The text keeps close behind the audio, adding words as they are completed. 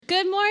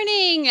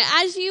morning.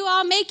 As you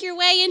all make your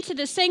way into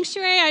the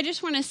sanctuary, I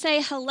just want to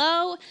say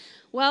hello,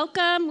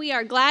 welcome. We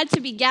are glad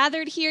to be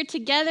gathered here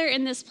together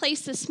in this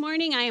place this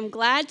morning. I am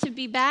glad to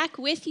be back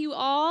with you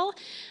all.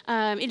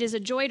 It is a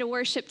joy to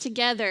worship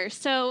together.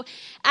 So,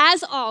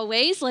 as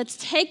always, let's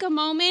take a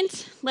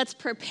moment. Let's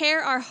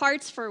prepare our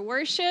hearts for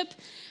worship.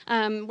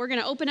 We're going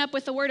to open up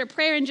with a word of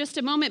prayer in just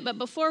a moment, but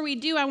before we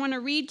do, I want to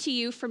read to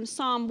you from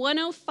Psalm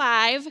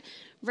 105,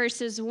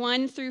 verses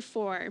 1 through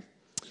 4.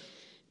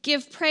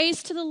 Give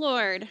praise to the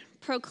Lord,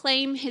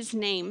 proclaim his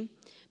name.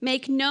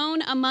 Make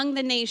known among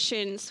the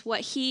nations what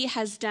he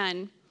has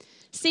done.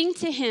 Sing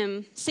to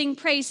him, sing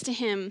praise to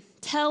him.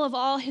 Tell of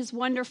all his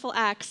wonderful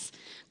acts.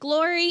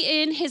 Glory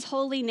in his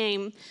holy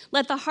name.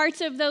 Let the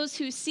hearts of those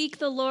who seek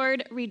the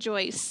Lord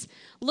rejoice.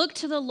 Look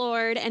to the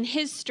Lord and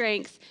his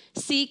strength.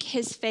 Seek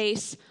his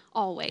face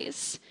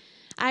always.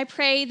 I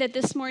pray that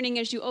this morning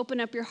as you open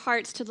up your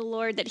hearts to the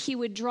Lord, that he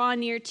would draw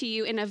near to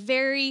you in a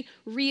very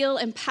real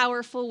and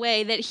powerful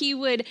way, that he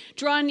would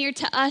draw near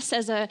to us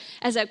as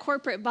a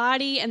corporate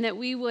body, and that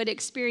we would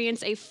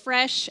experience a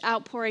fresh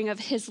outpouring of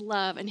his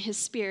love and his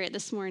spirit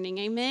this morning.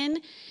 Amen.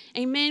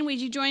 Amen.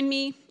 Would you join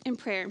me in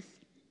prayer?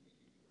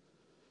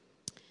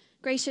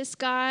 Gracious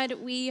God,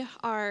 we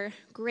are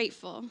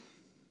grateful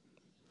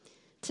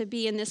to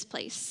be in this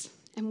place,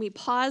 and we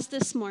pause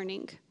this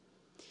morning.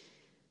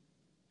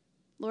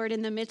 Lord,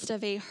 in the midst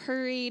of a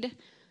hurried,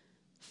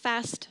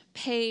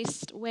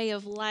 fast-paced way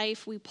of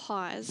life, we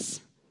pause.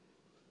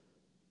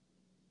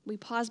 We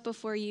pause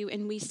before you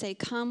and we say,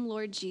 come,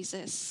 Lord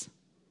Jesus.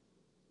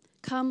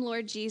 Come,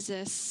 Lord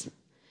Jesus.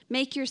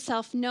 Make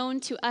yourself known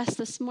to us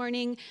this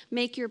morning.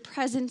 Make your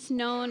presence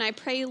known. I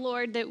pray,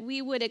 Lord, that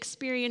we would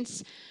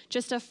experience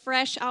just a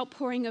fresh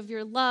outpouring of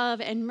your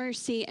love and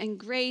mercy and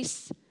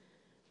grace.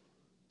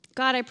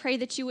 God, I pray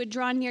that you would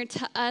draw near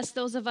to us,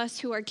 those of us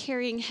who are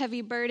carrying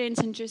heavy burdens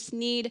and just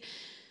need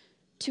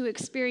to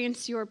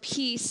experience your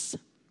peace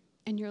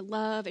and your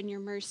love and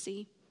your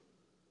mercy.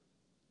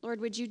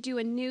 Lord, would you do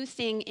a new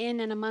thing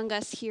in and among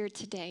us here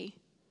today?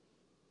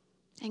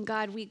 And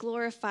God, we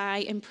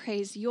glorify and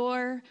praise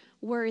your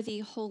worthy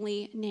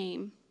holy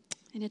name.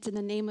 And it's in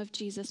the name of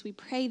Jesus we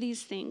pray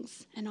these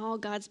things. And all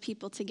God's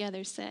people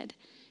together said,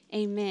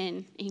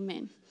 amen,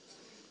 amen.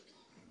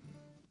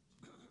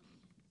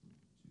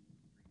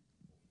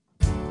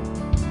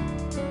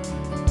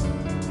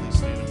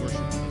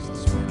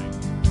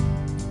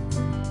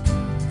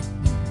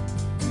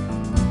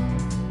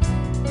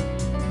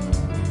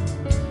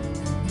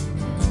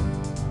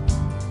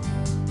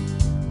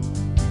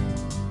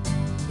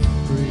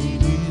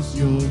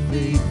 Your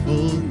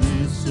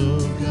faithfulness, oh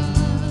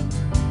God.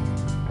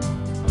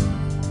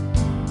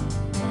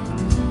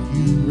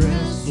 You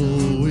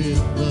wrestle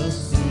with the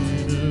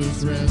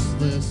sinner's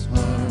restless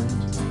heart.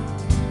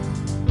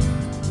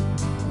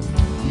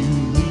 You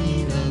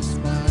lead us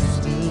by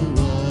still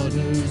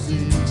waters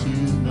into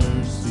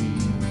mercy,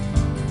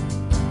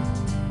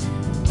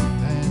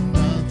 and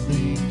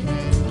nothing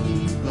can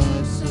keep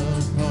us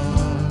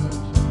apart.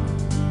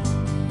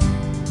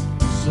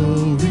 So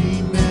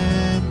remember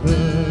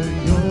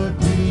your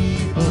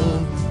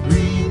people,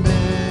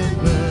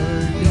 remember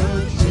your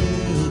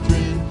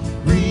children,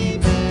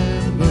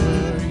 remember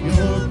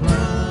your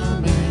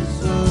promise,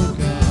 oh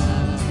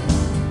God.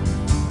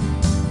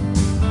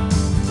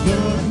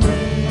 Your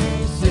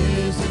grace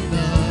is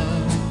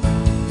enough,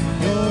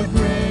 your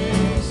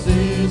grace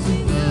is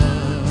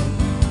enough,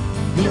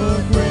 your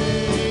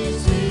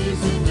grace is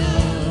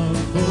enough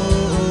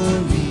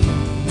for me.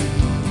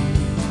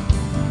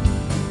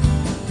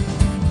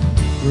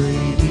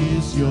 Great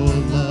is your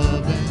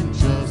love and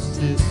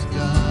justice,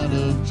 God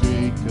of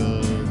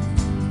Jacob.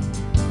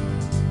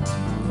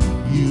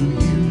 You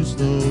use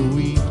the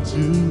weak to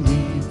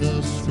lead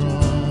the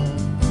strong.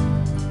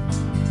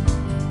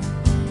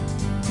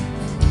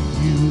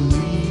 You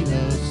lead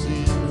us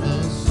in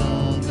the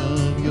song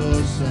of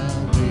your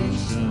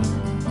salvation,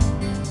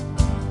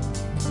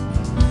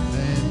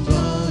 and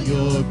all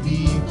your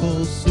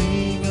people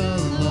sing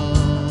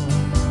along.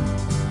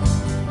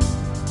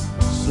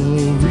 So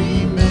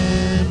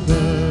remember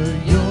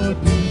your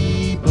people.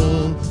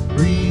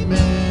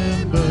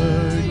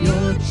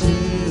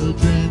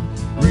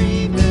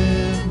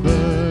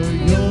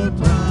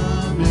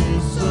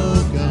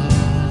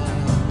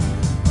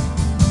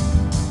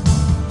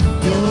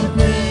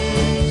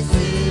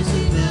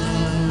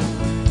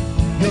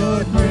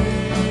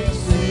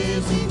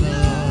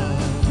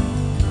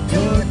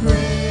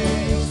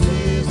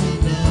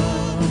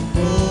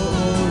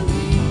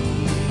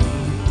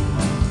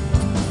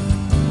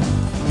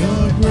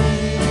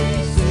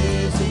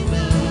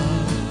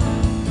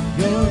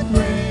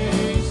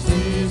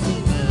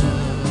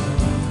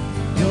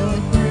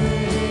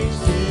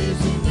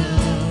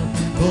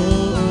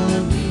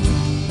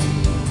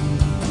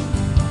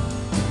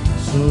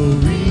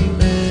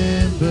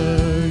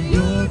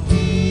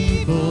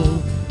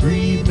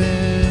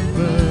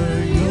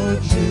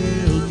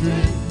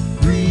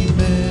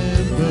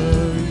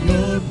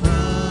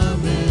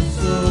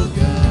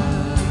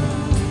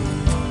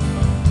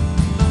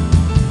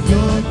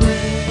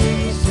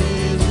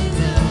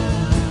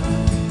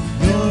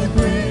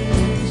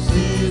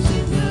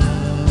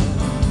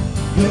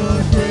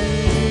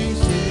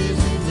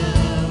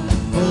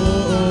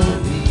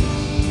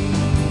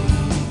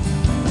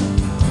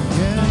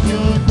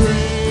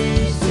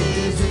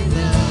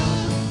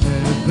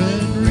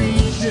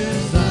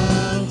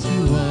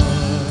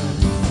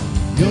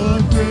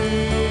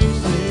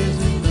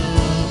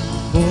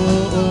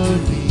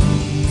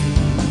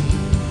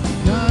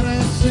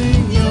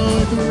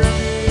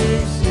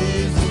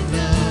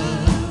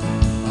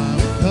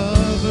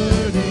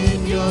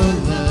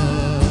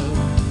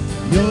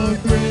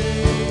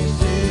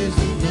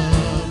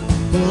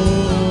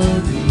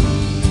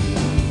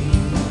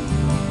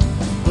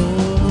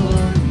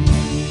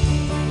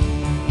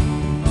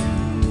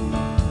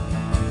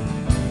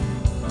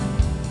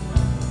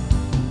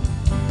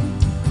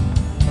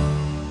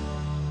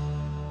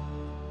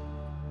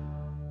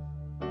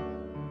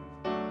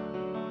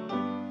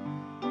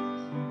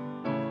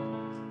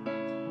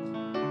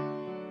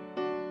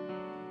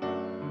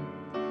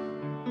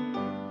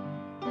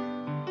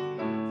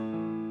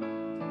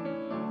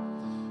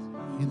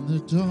 In the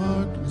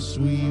darkness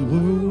we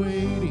were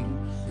waiting,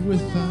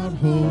 without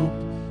hope,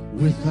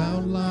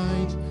 without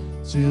light,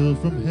 till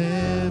from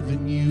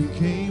heaven you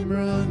came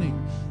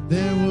running.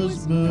 There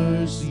was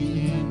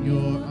mercy in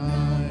your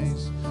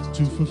eyes,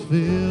 to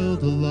fulfill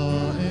the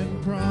law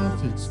and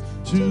prophets.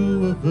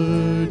 To a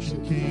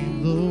virgin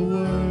came the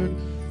word,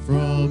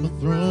 from a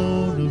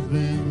throne of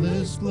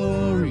endless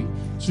glory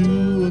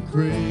to a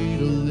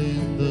cradle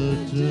in the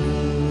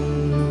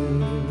dirt.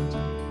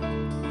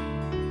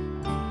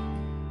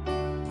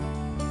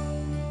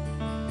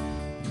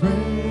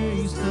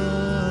 Praise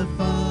the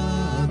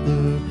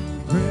Father,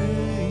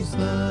 praise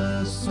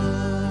the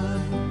Son,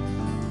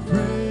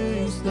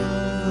 praise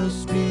the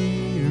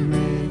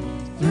Spirit,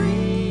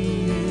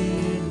 three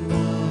in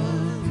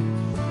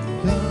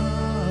one.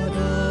 God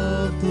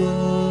of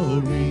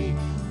glory,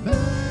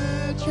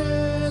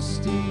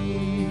 majesty,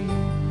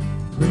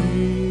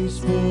 praise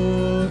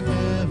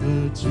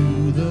forever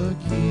to the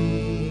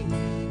King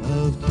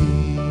of Kings.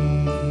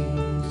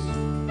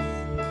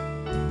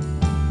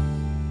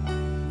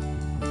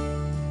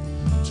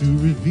 To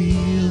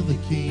reveal the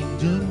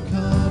kingdom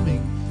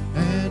coming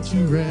and to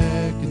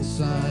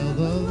reconcile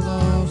the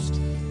lost,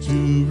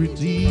 to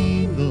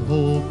redeem the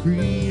whole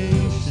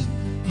creation.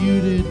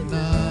 You did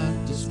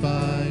not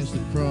despise the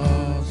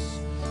cross,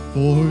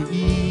 for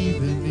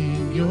even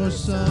in your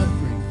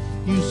suffering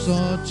you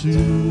saw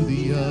to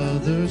the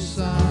other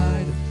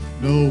side,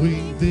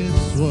 knowing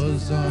this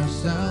was our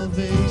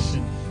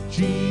salvation.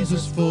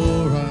 Jesus,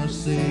 for our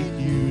sake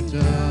you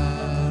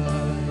died.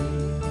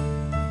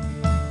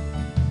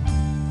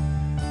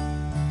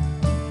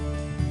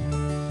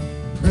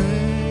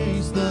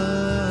 Praise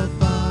the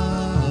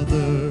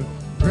Father,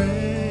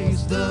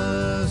 praise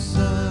the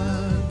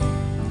Son,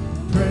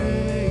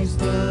 praise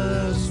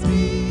the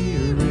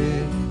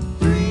Spirit,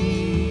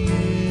 three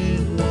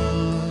in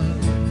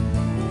one.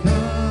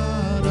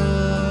 God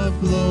of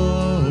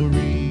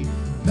glory,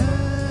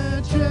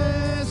 majesty,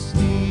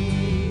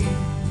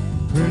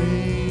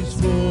 praise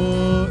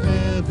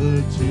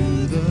forever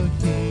to the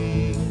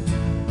King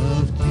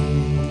of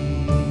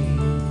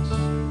Kings.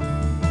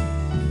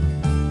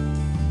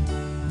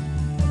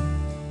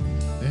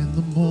 And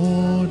the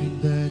morning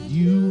that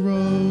you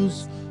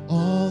rose,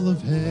 all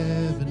of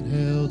heaven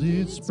held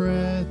its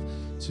breath,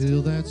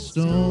 till that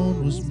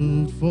stone was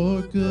moved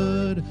for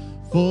good,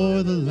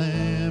 for the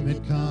Lamb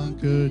had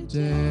conquered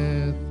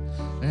death.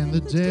 And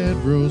the dead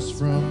rose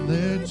from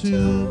their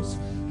tombs,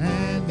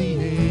 and the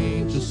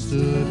angels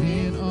stood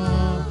in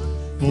awe,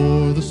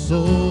 for the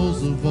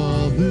souls of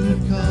all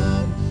who'd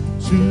come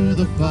to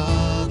the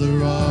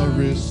Father are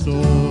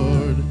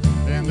restored.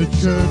 And the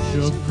church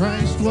of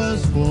Christ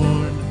was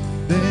born,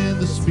 then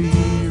the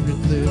Spirit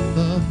lit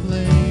the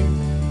flame.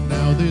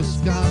 Now this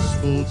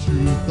gospel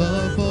truth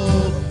of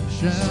old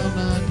shall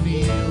not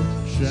kneel,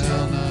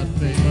 shall not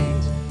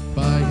faint.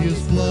 By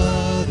his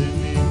blood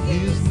and in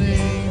his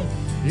name,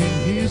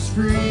 in his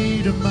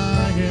freedom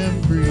I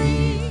am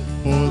free.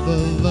 For the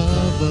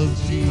love of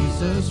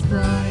Jesus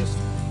Christ,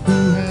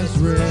 who has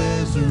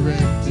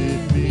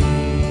resurrected me.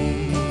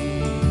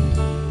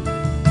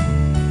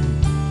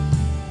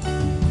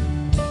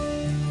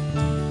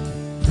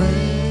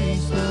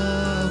 Praise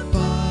the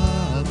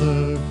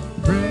Father,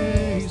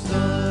 praise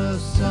the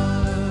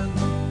Son,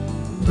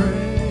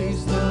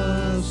 praise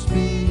the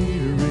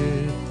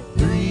Spirit,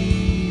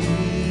 three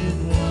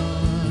in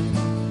one.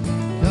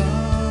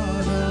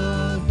 God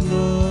of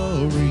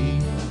glory,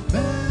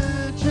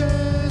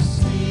 majesty,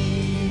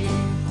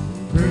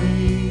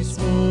 praise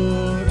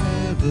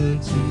forever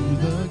to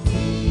the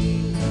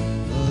King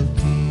of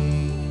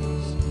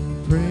Kings.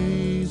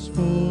 Praise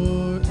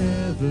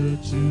forever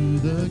to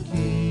the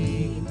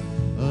King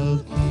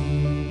of Kings.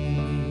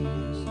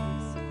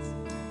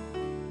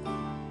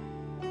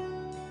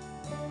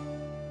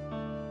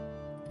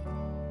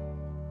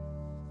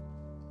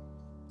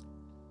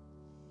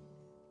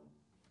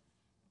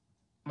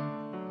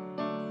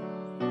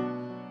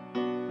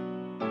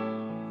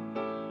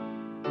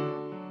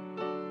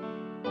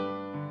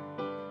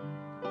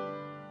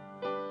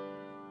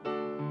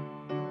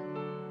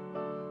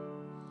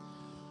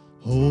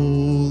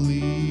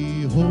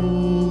 Holy,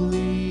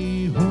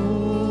 holy,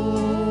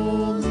 holy,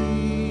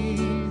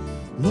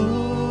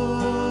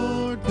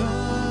 Lord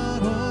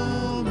God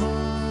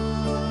Almighty.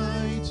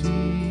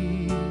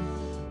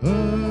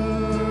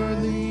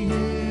 Early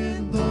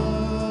in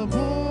the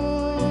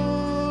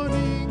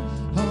morning,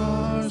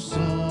 our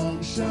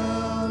song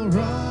shall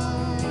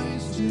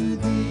rise to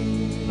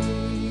thee.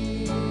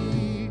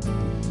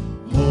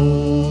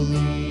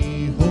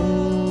 Holy,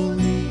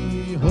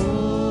 holy,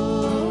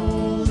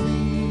 holy,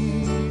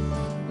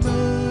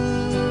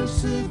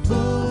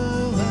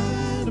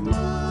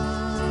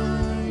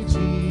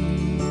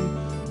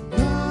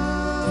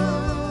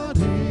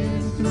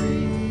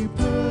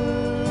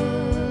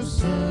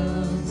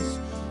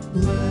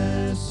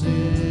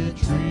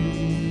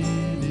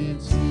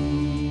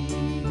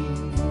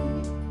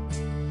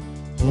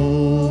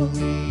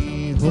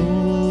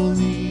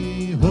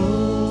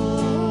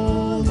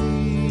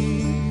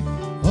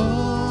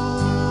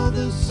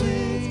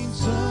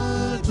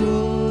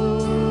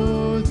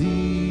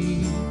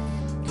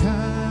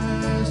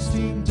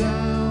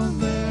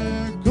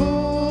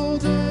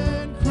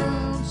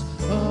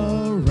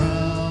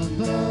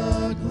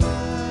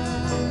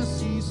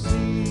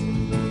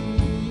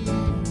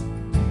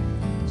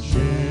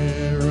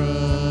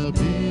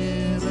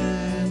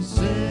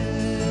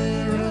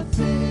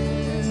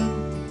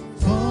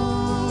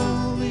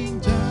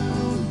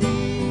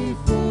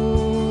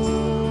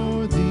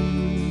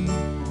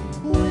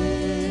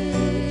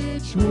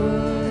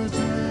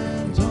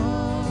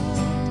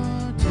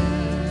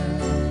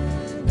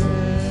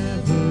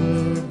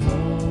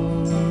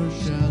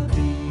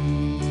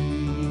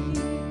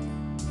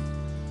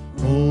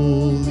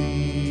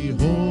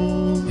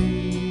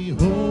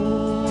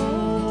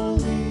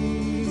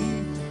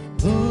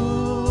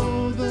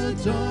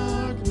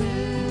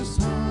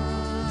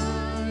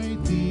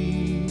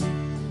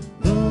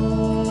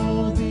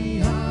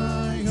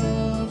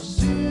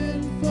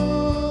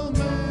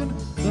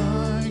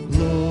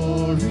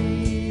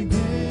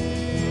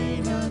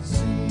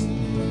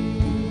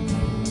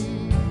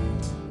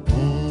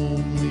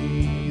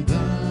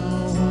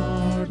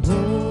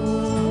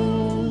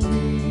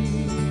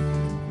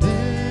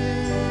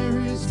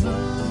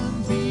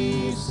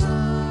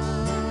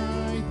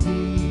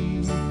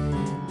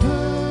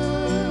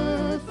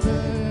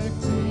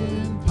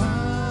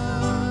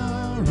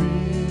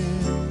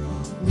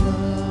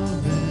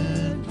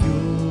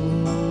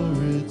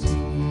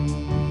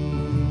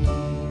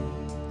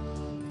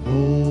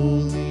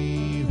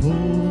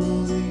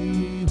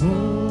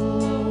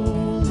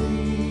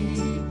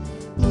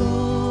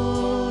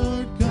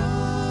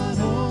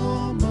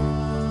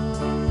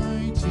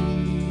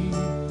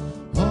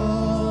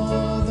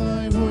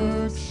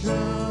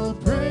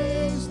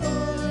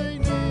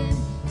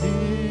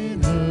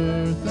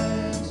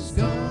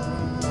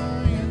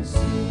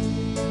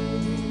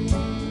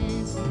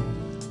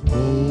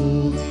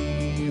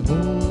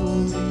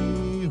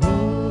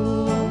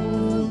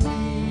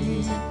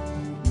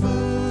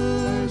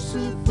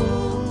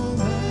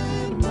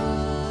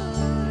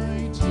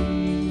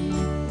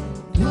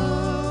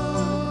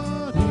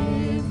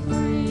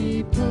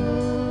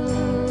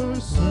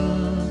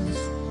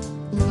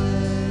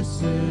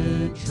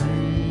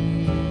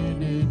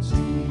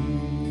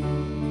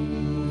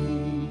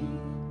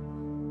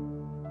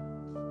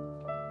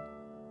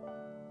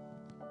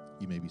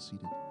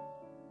 seated.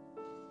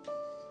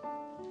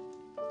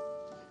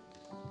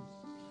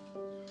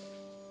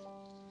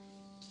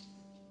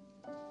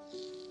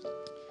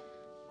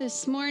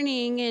 This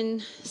morning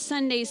in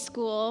Sunday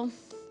school,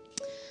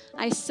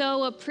 I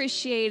so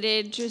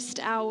appreciated just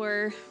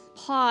our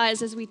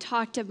pause as we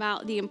talked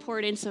about the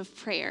importance of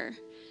prayer.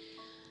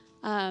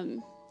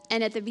 And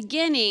at the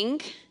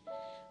beginning,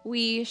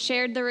 we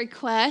shared the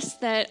requests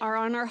that are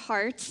on our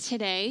hearts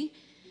today.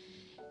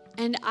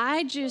 And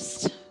I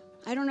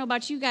don't know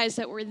about you guys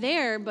that were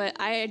there, but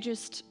I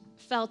just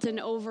felt an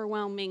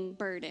overwhelming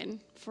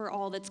burden for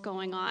all that's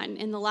going on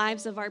in the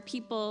lives of our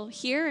people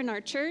here in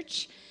our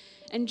church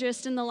and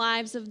just in the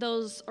lives of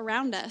those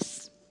around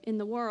us in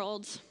the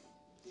world.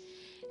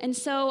 And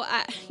so,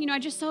 I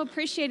just so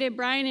appreciated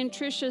Brian and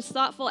Trisha's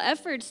thoughtful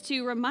efforts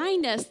to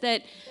remind us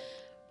that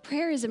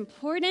prayer is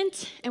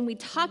important, and we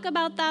talk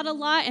about that a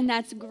lot, and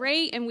that's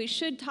great, and we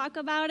should talk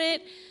about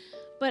it.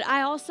 But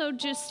I also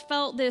just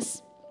felt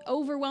this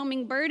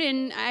overwhelming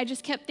burden. I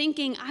just kept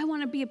thinking, I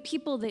want to be a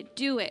people that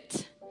do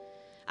it.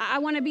 I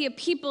want to be a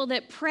people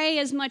that pray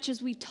as much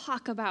as we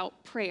talk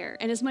about prayer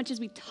and as much as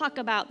we talk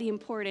about the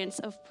importance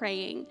of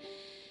praying.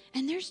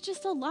 And there's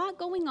just a lot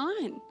going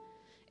on.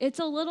 It's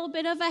a little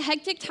bit of a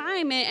hectic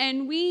time,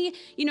 and we,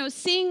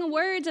 sing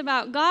words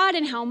about God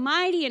and how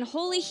mighty and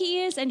holy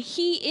He is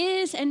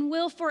and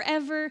will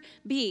forever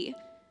be.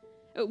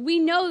 We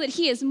know that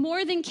He is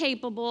more than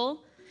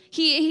capable.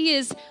 He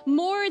is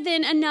more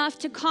than enough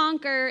to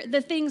conquer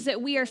the things that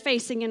we are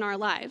facing in our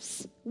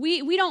lives.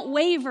 We don't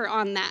waver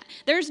on that.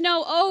 There's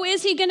no,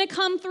 is He going to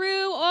come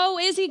through?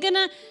 Is He going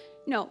to?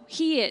 No,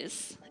 He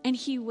is, and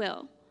He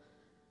will.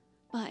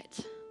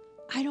 But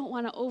I don't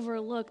want to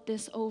overlook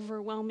this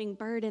overwhelming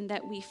burden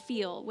that we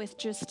feel with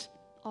just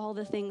all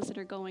the things that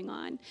are going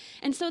on.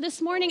 And so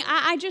this morning,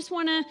 I just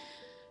want to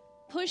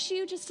push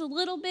you just a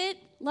little bit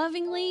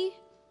lovingly,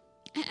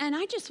 and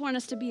I just want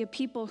us to be a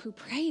people who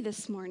pray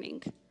this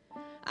morning.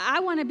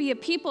 I want to be a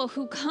people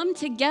who come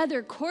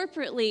together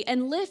corporately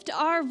and lift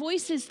our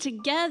voices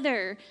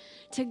together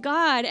to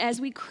God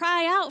as we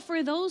cry out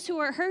for those who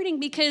are hurting.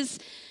 Because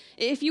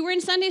if you were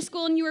in Sunday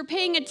school and you were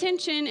paying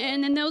attention,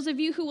 and then those of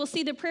you who will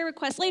see the prayer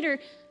request later,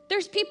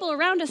 there's people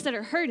around us that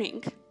are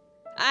hurting.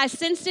 I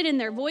sensed it in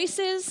their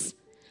voices.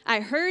 I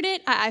heard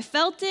it. I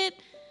felt it.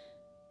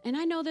 And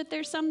I know that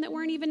there's some that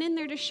weren't even in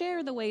there to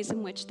share the ways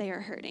in which they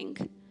are hurting.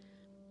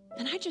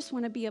 And I just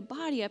want to be a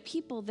body of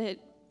people that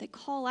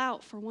call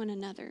out for one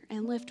another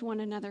and lift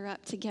one another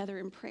up together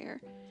in prayer.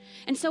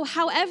 And so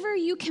however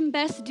you can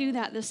best do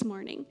that this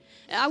morning,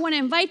 I want to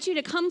invite you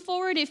to come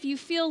forward if you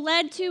feel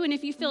led to and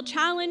if you feel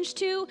challenged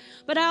to,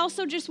 but I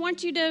also just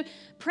want you to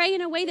pray in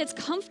a way that's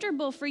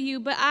comfortable for you.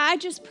 But I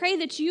just pray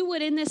that you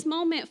would in this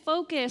moment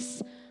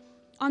focus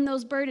on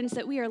those burdens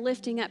that we are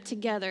lifting up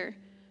together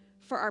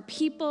for our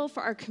people,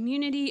 for our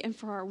community, and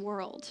for our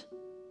world.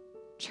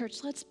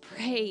 Church, let's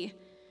pray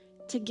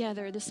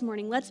together this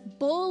morning. Let's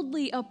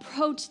boldly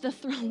approach the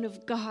throne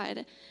of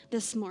God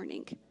this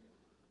morning.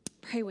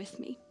 Pray with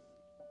me.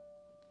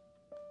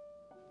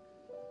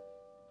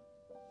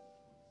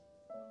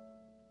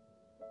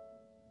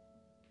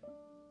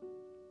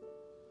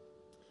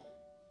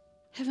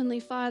 Heavenly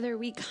Father,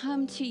 we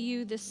come to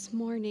you this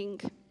morning,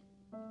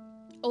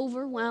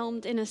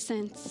 overwhelmed in a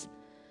sense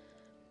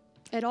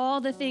at all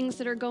the things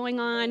that are going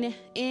on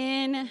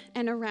in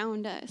and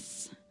around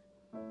us.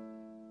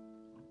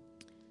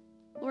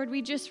 Lord,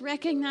 we just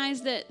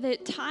recognize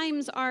that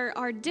times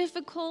are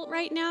difficult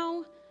right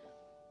now,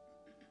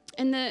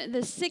 and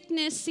the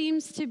sickness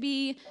seems to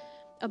be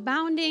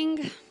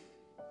abounding.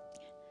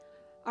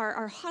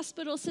 Our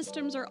hospital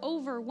systems are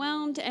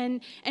overwhelmed,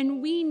 and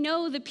we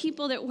know the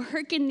people that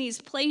work in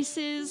these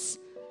places.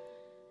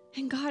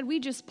 And God, we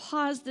just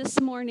pause this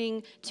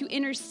morning to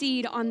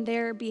intercede on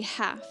their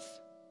behalf.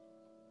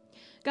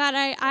 God,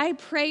 I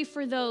pray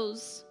for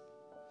those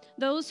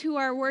who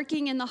are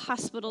working in the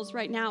hospitals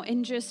right now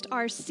and just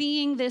are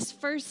seeing this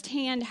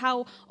firsthand,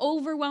 how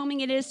overwhelming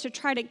it is to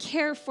try to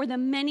care for the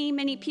many,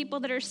 many people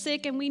that are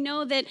sick. And we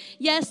know that,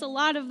 yes, a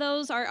lot of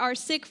those are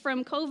sick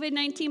from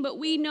COVID-19, but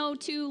we know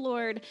too,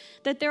 Lord,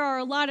 that there are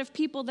a lot of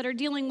people that are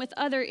dealing with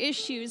other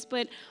issues.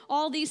 But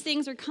all these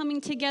things are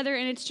coming together,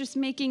 and it's just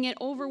making it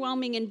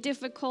overwhelming and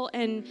difficult,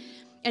 and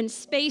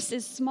space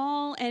is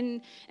small.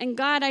 And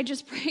God, I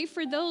just pray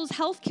for those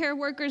healthcare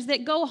workers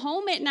that go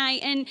home at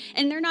night and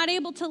they're not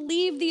able to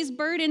leave these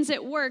burdens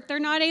at work. They're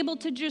not able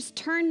to just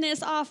turn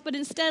this off, but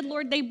instead,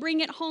 Lord, they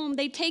bring it home.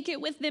 They take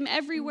it with them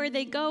everywhere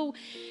they go,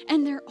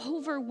 and they're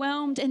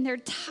overwhelmed and they're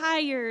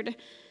tired.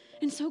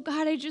 And so,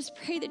 God, I just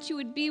pray that you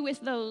would be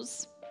with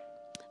those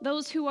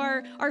who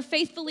are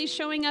faithfully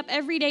showing up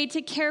every day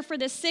to care for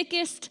the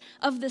sickest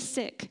of the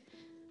sick,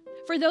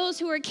 for those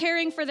who are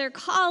caring for their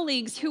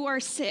colleagues who are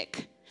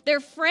sick, their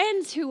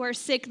friends who are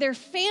sick, their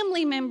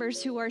family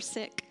members who are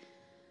sick.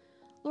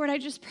 Lord, I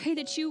just pray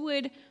that you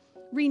would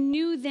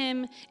renew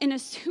them in a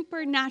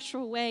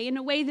supernatural way, in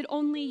a way that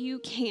only you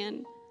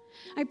can.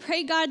 I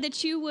pray, God,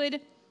 that you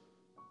would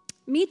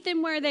meet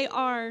them where they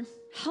are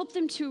Help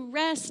them to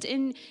rest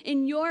in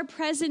your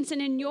presence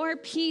and in your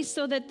peace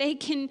so that they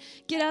can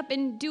get up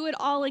and do it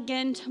all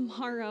again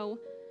tomorrow,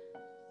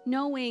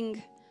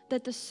 knowing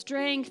that the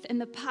strength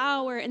and the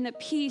power and the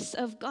peace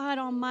of God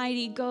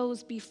Almighty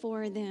goes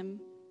before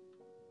them.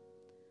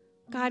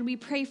 God, we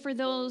pray for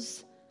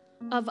those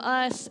of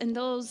us and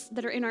those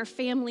that are in our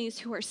families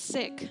who are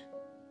sick.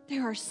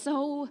 There are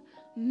so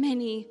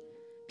many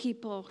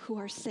people who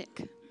are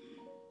sick.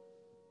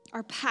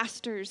 Our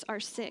pastors are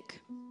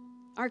sick.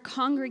 Our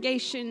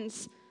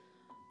congregations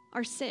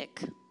are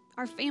sick.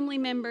 Our family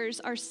members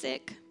are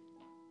sick.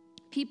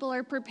 People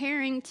are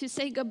preparing to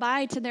say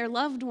goodbye to their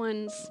loved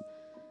ones.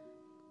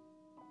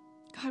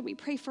 God, we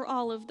pray for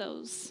all of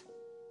those.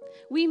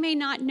 We may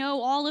not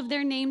know all of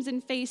their names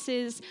and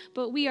faces,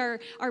 but we are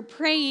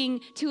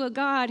praying to a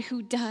God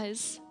who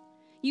does.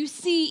 You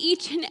see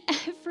each and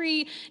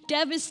every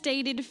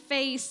devastated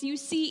face. You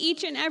see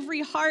each and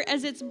every heart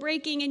as it's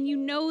breaking, and you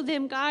know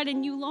them, God,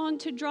 and you long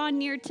to draw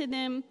near to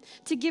them,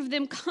 to give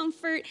them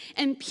comfort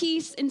and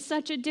peace in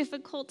such a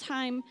difficult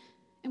time.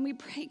 And we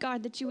pray,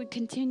 God, that you would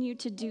continue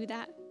to do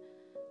that.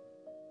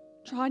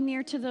 Draw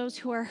near to those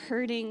who are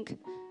hurting,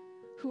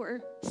 who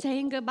are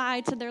saying goodbye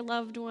to their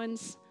loved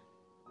ones,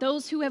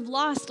 those who have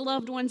lost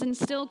loved ones and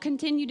still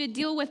continue to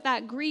deal with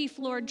that grief.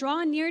 Lord,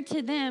 draw near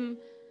to them.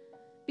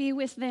 Be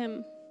with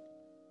them.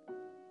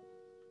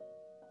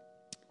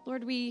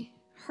 Lord, we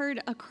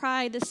heard a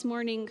cry this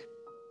morning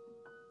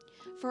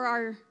for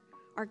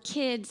our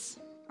kids,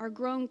 our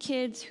grown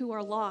kids who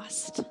are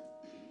lost.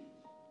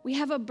 We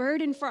have a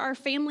burden for our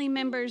family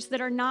members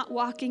that are not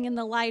walking in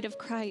the light of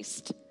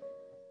Christ.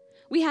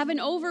 We have an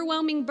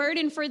overwhelming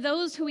burden for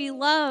those who we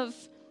love,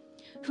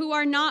 who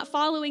are not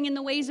following in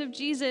the ways of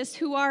Jesus,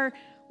 who are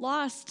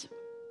lost.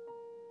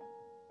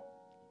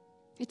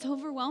 It's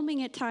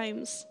overwhelming at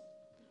times.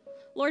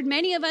 Lord,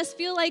 many of us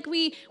feel like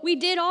we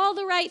did all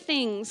the right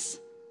things.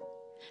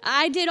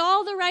 I did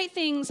all the right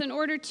things in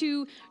order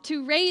to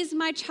raise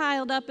my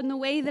child up in the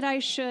way that I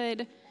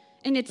should.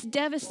 And it's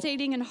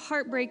devastating and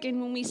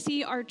heartbreaking when we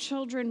see our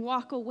children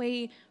walk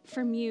away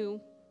from you.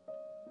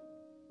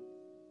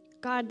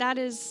 God, that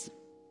is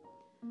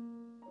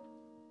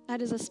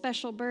a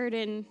special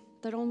burden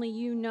that only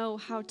you know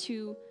how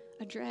to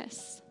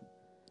address.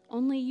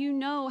 Only you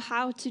know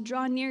how to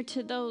draw near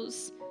to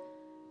those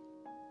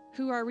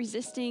who are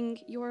resisting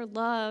your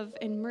love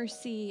and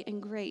mercy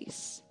and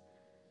grace.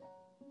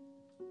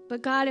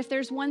 But God, if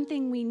there's one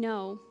thing we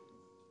know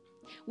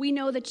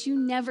that you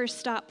never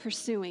stop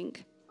pursuing.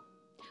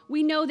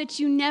 We know that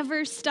you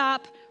never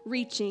stop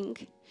reaching.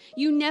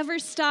 You never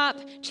stop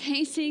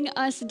chasing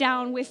us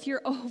down with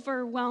your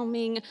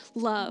overwhelming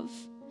love.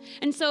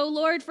 And so,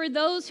 Lord, for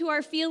those who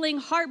are feeling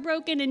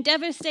heartbroken and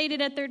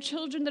devastated at their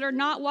children that are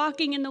not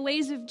walking in the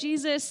ways of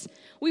Jesus,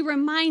 we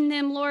remind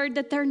them, Lord,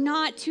 that they're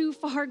not too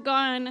far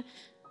gone.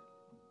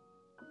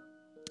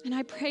 And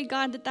I pray,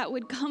 God, that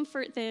would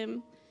comfort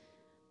them.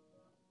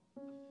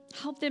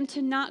 Help them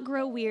to not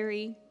grow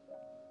weary.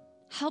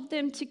 Help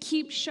them to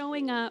keep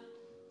showing up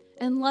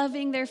and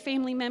loving their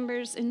family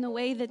members in the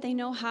way that they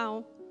know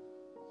how,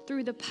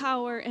 through the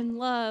power and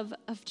love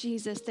of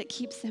Jesus that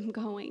keeps them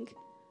going.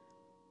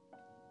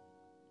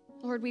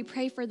 Lord, we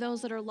pray for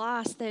those that are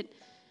lost,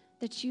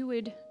 that you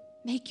would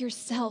make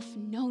yourself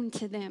known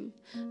to them.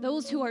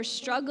 Those who are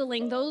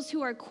struggling, those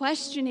who are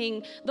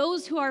questioning,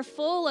 those who are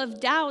full of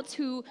doubts,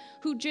 who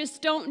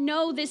just don't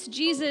know this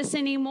Jesus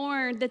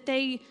anymore that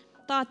they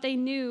thought they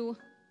knew.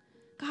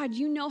 God,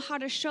 you know how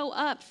to show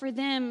up for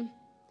them.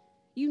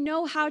 You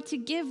know how to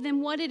give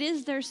them what it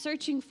is they're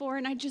searching for.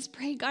 And I just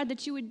pray, God,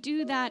 that you would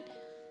do that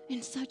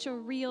in such a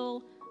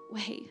real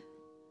way,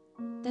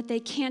 that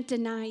they can't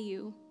deny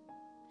you.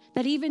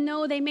 That even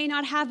though they may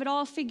not have it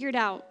all figured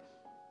out,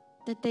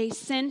 that they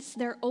sense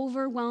their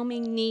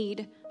overwhelming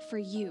need for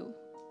you.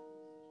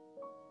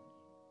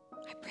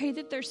 I pray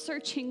that their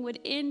searching would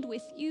end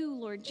with you,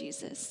 Lord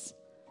Jesus.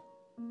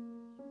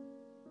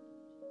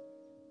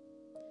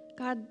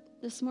 God,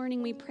 this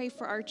morning we pray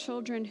for our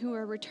children who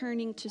are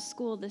returning to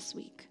school this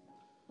week.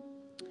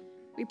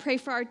 We pray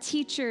for our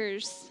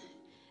teachers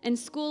and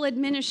school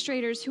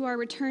administrators who are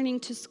returning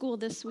to school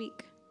this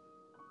week.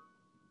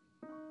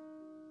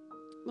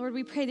 Lord,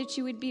 we pray that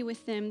you would be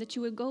with them, that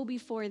you would go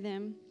before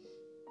them.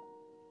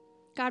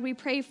 God, we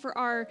pray for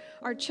our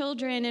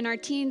children and our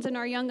teens and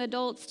our young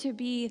adults to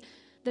be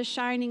the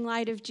shining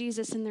light of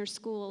Jesus in their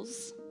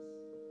schools.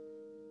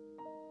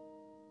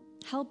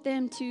 Help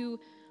them to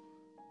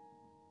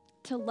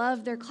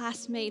love their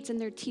classmates and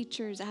their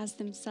teachers as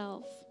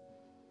themselves.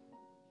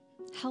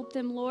 Help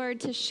them, Lord,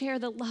 to share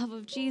the love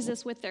of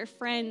Jesus with their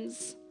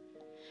friends.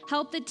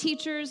 Help the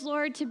teachers,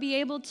 Lord, to be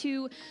able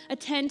to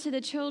attend to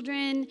the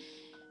children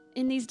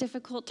in these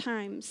difficult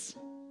times.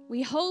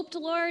 We hoped,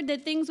 Lord,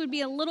 that things would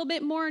be a little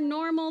bit more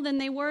normal than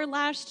they were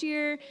last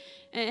year.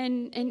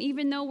 And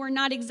even though we're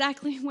not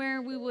exactly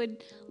where we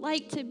would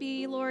like to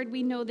be, Lord,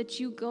 we know that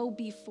you go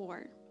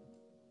before.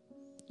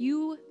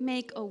 You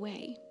make a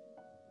way.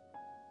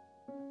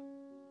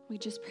 We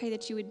just pray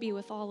that you would be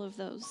with all of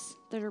those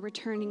that are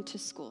returning to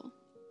school.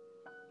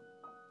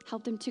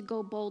 Help them to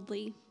go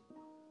boldly.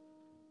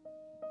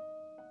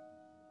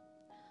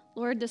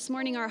 Lord, this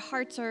morning our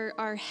hearts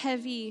are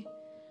heavy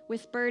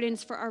with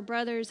burdens for our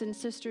brothers and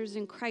sisters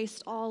in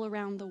Christ all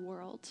around the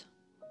world.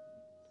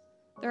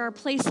 There are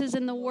places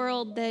in the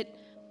world that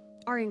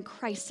are in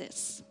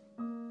crisis.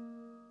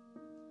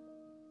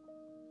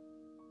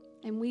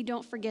 And we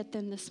don't forget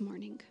them this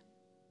morning.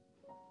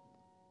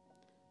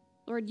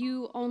 Lord,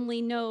 you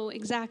only know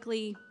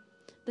exactly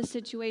the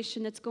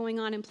situation that's going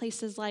on in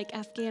places like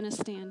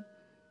Afghanistan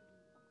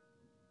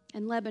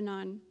and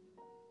Lebanon.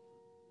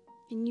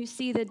 And you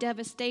see the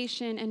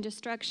devastation and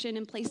destruction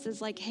in places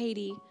like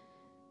Haiti.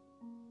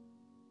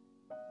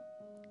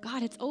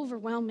 God, it's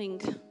overwhelming.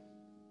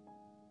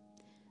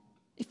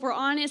 If we're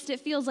honest, it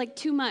feels like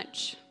too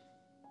much.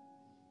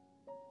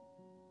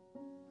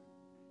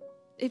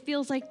 It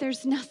feels like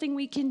there's nothing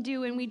we can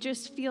do and we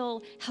just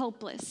feel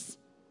helpless.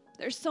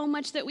 There's so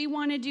much that we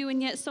want to do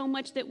and yet so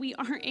much that we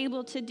aren't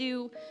able to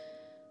do.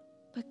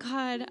 But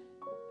God,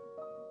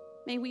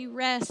 may we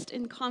rest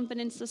in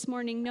confidence this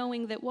morning,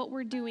 knowing that what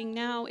we're doing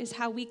now is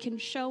how we can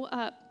show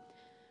up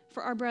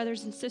for our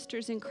brothers and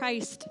sisters in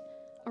Christ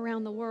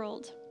around the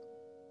world.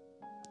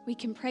 We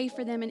can pray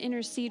for them and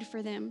intercede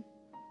for them.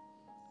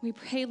 We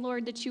pray,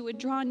 Lord, that you would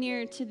draw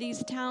near to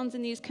these towns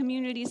and these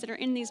communities that are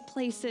in these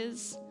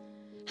places.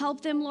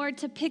 Help them, Lord,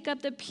 to pick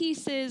up the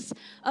pieces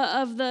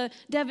of the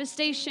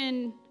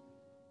devastation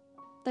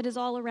that is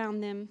all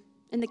around them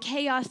and the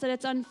chaos that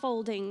it's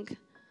unfolding.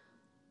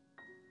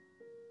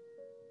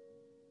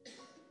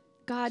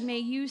 God, may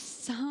you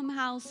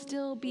somehow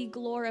still be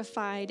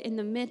glorified in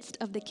the midst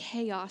of the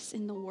chaos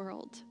in the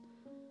world.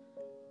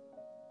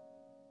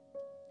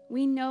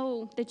 We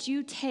know that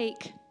you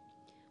take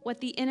what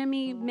the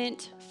enemy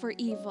meant for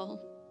evil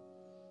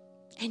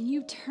and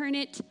you turn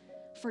it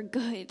for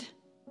good.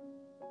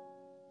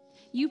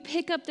 You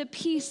pick up the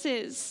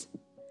pieces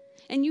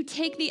and you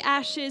take the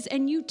ashes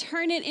and you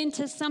turn it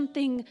into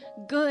something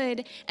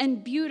good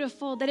and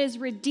beautiful that is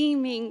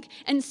redeeming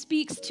and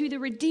speaks to the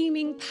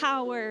redeeming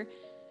power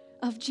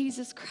of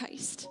Jesus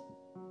Christ.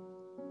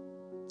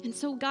 And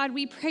so, God,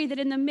 we pray that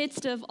in the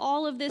midst of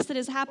all of this that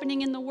is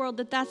happening in the world,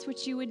 that that's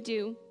what you would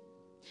do,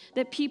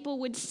 that people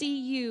would see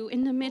you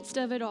in the midst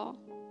of it all.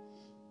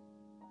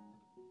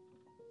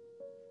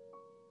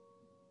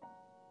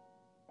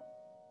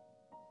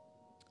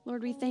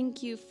 Lord, we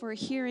thank you for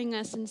hearing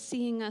us and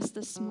seeing us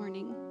this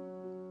morning.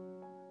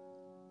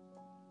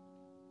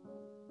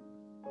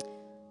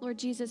 Lord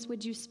Jesus,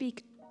 would you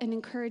speak an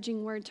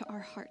encouraging word to our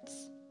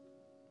hearts?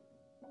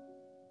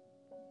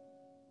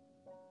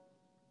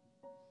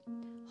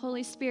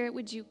 Holy Spirit,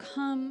 would you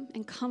come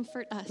and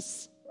comfort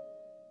us?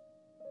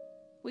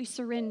 We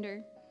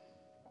surrender.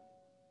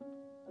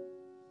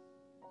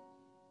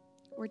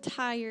 We're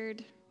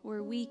tired,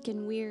 we're weak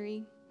and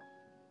weary.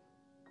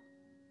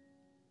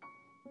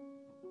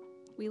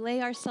 We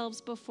lay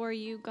ourselves before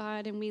you,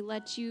 God, and we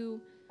let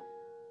you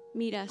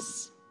meet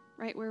us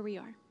right where we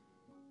are.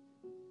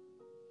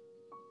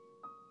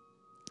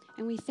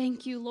 And we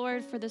thank you,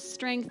 Lord, for the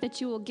strength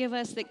that you will give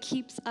us that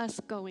keeps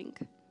us going.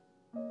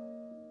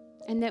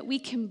 And that we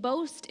can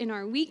boast in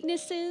our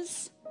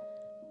weaknesses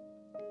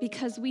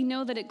because we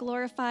know that it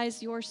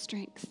glorifies your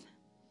strength.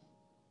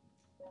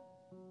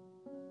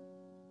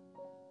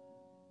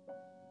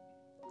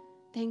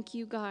 Thank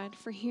you, God,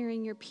 for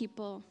hearing your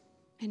people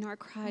and our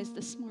cries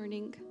this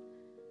morning.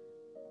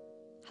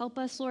 Help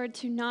us, Lord,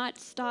 to not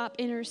stop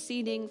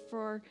interceding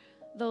for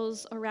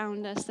those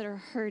around us that are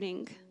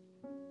hurting.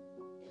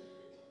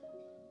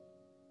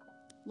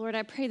 Lord,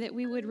 I pray that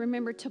we would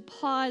remember to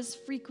pause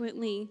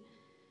frequently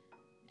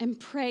and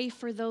pray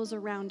for those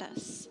around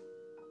us.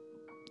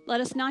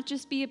 Let us not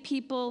just be a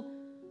people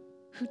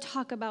who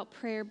talk about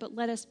prayer, but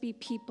let us be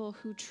people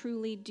who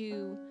truly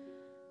do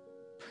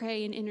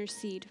pray and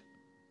intercede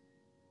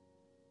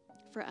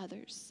for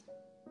others.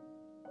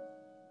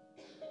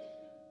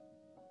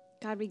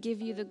 God, we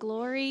give you the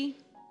glory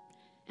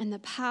and the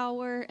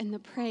power and the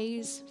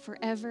praise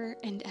forever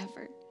and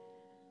ever.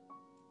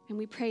 And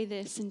we pray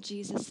this in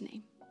Jesus'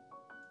 name.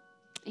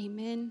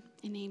 Amen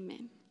and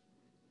amen.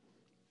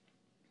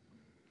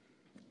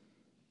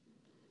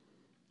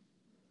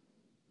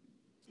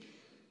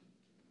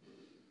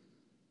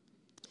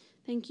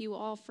 Thank you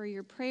all for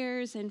your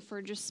prayers and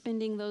for just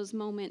spending those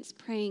moments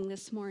praying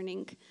this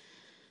morning.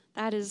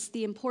 That is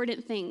the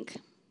important thing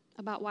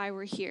about why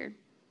we're here.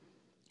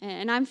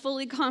 And I'm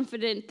fully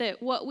confident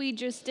that what we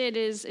just did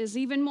is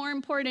even more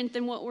important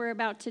than what we're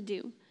about to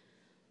do.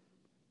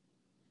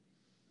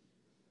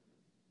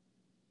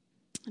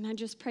 And I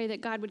just pray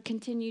that God would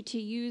continue to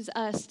use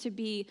us to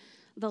be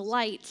the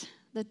light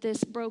that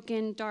this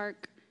broken,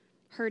 dark,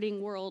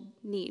 hurting world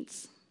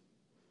needs.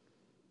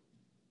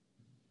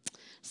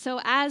 So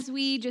as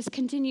we just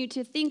continue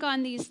to think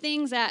on these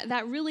things,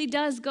 that really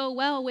does go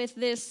well with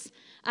this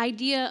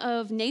idea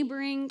of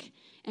neighboring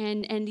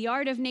and the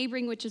art of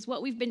neighboring, which is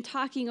what we've been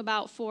talking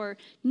about for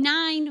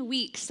 9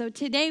 weeks. So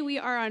today we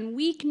are on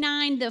week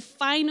 9, the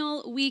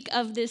final week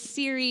of this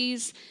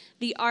series,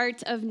 The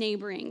Art of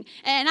Neighboring.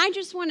 And I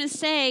just want to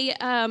say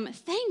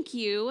thank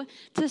you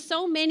to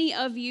so many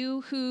of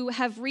you who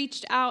have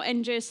reached out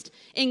and just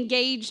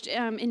engaged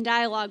in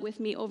dialogue with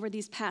me over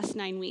these past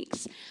 9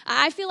 weeks.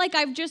 I feel like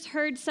I've just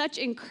heard such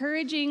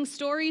encouraging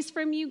stories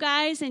from you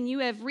guys, and you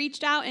have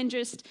reached out and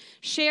just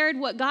shared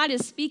what God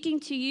is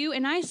speaking to you,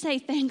 and I say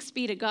thanks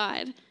be to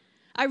God.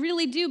 I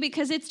really do,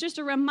 because it's just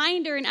a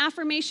reminder and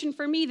affirmation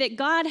for me that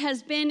God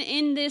has been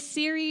in this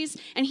series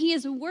and he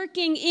is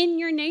working in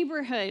your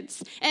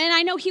neighborhoods. And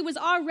I know he was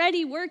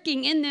already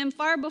working in them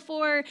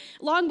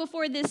long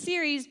before this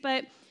series,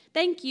 but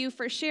thank you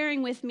for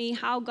sharing with me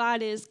how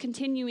God is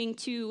continuing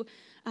to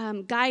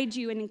guide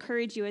you and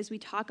encourage you as we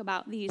talk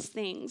about these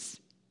things.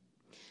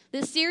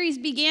 This series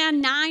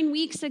began 9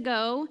 weeks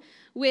ago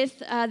with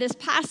this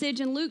passage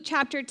in Luke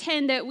chapter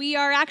 10 that we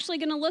are actually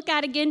going to look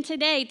at again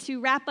today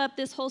to wrap up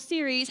this whole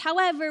series.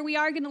 However, we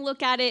are going to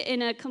look at it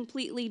in a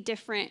completely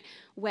different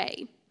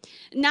way.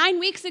 9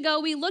 weeks ago,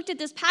 we looked at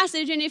this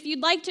passage, and if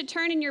you'd like to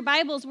turn in your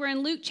Bibles, we're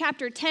in Luke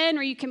chapter 10,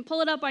 or you can pull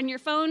it up on your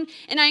phone,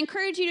 and I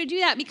encourage you to do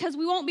that because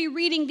we won't be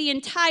reading the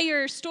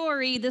entire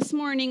story this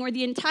morning or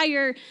the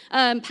entire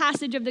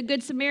passage of the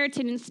Good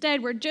Samaritan.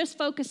 Instead, we're just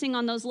focusing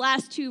on those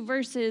last 2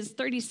 verses,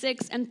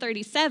 36 and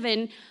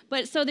 37,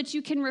 but so that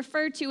you can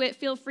refer to it,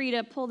 feel free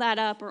to pull that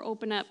up or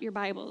open up your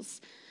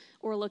Bibles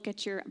or look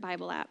at your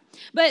Bible app.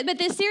 But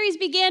this series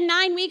began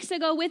 9 weeks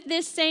ago with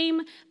this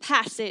same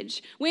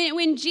passage.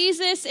 When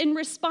Jesus, in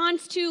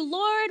response to,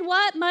 "Lord,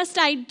 what must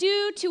I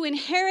do to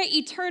inherit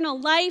eternal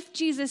life?"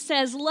 Jesus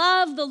says,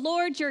 "Love the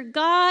Lord your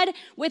God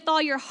with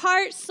all your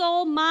heart,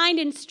 soul, mind,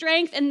 and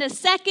strength." And the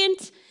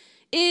second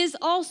is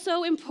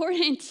also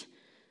important.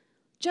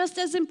 Just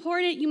as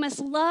important, you must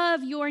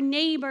love your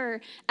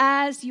neighbor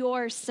as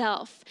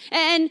yourself.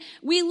 And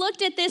we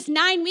looked at this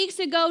 9 weeks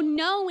ago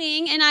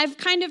knowing, and I've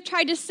kind of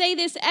tried to say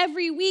this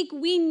every week,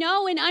 we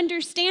know and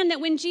understand that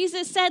when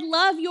Jesus said,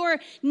 "Love your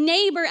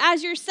neighbor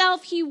as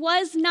yourself," he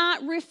was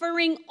not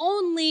referring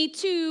only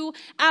to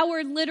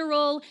our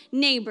literal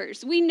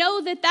neighbors. We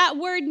know that that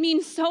word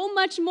means so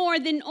much more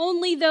than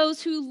only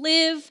those who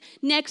live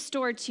next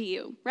door to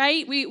you,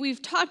 right?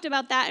 We've talked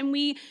about that, and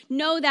we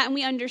know that, and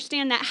we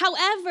understand that.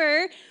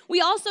 However,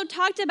 we also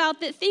talked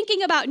about that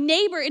thinking about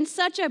neighbor in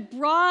such a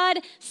broad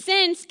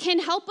sense can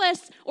help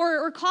us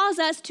or cause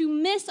us to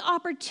miss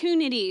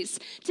opportunities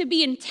to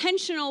be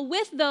intentional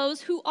with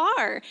those who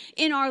are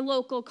in our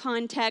local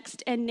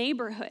context and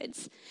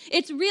neighborhoods.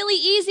 It's really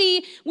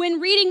easy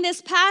when reading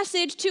this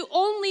passage to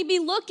only be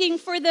looking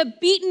for the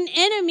beaten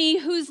enemy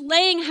who's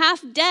laying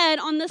half dead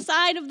on the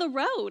side of the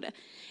road.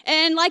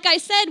 And like I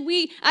said,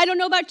 I don't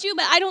know about you,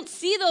 but I don't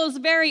see those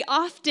very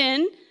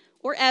often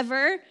or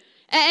ever.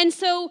 And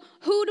so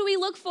who do we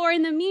look for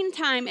in the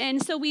meantime?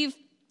 And so we've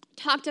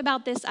talked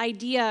about this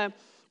idea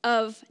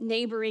of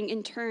neighboring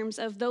in terms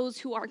of those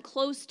who are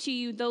close to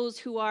you, those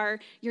who are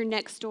your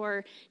next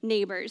door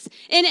neighbors.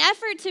 In an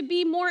effort to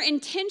be more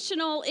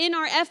intentional in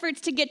our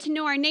efforts to get to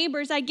know our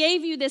neighbors, I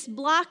gave you this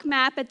block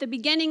map at the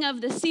beginning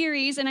of the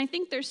series, and I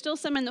think there's still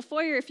some in the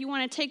foyer if you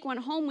want to take one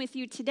home with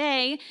you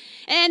today.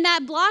 And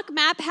that block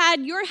map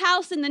had your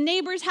house and the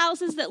neighbors'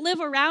 houses that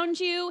live around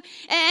you.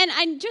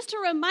 And just to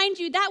remind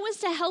you, that was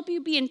to help you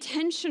be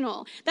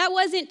intentional. That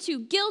wasn't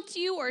to guilt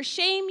you or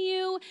shame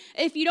you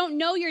if you don't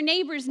know your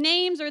neighbors'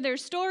 names or their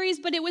stories,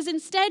 but it was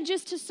instead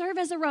just to serve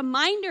as a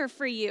reminder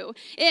for you.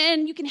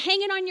 And you can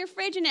hang it on your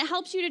fridge, and it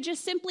helps you to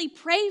just simply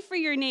pray for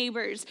your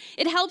neighbors.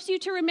 It helps you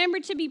to remember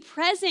to be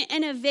present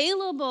and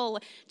available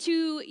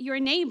to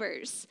your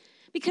neighbors.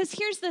 Because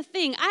here's the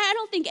thing, I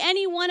don't think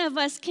any one of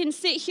us can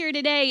sit here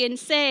today and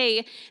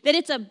say that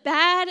it's a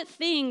bad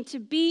thing to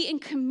be in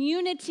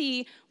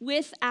community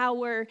with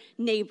our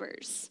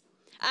neighbors.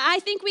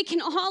 I think we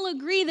can all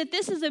agree that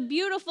this is a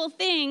beautiful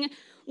thing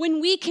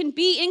when we can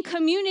be in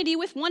community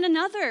with one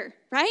another,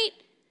 right?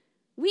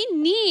 We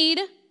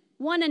need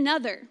one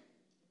another.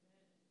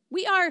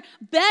 We are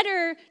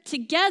better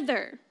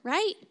together,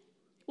 right?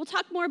 We'll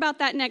talk more about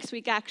that next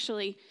week,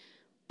 actually.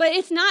 But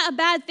it's not a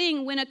bad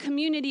thing when a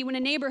community, when a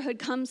neighborhood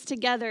comes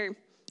together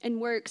and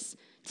works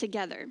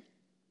together.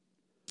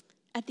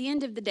 At the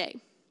end of the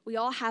day, we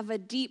all have a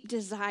deep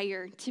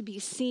desire to be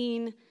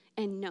seen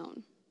and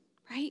known,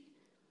 right?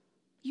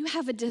 You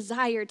have a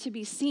desire to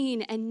be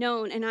seen and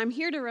known, and I'm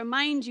here to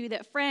remind you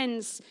that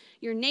friends,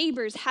 your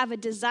neighbors have a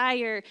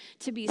desire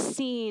to be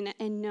seen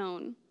and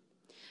known.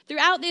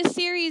 Throughout this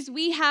series,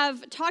 we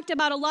have talked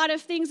about a lot of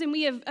things and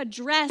we have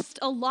addressed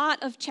a lot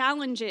of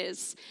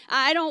challenges.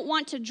 I don't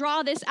want to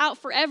draw this out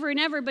forever and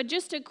ever, but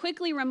just to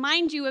quickly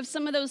remind you of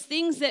some of those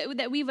things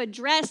that we've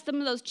addressed, some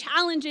of those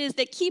challenges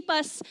that keep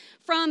us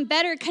from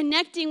better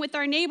connecting with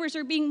our neighbors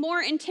or being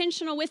more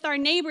intentional with our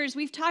neighbors.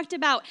 We've talked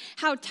about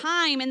how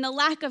time and the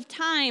lack of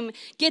time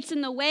gets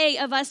in the way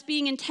of us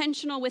being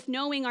intentional with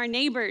knowing our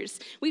neighbors.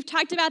 We've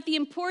talked about the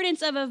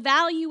importance of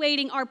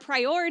evaluating our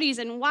priorities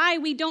and why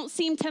we don't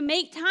seem to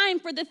make time time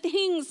for the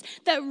things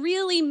that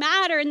really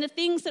matter and the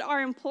things that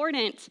are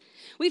important.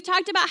 We've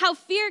talked about how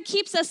fear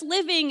keeps us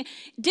living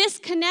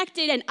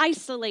disconnected and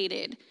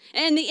isolated.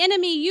 And the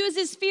enemy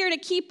uses fear to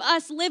keep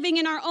us living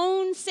in our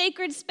own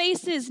sacred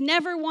spaces,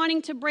 never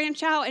wanting to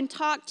branch out and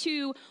talk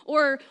to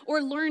or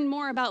learn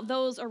more about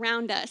those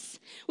around us.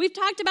 We've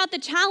talked about the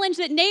challenge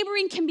that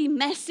neighboring can be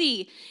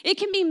messy. It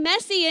can be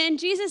messy, and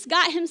Jesus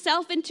got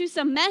himself into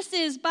some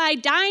messes by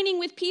dining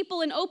with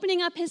people and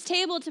opening up his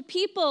table to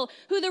people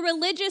who the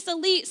religious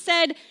elite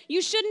said,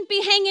 you shouldn't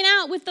be hanging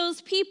out with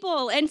those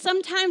people. And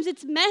sometimes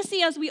it's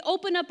messy as we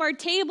open up our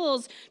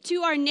tables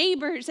to our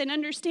neighbors and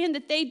understand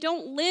that they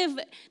don't live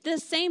the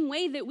same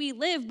way that we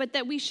live, but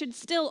that we should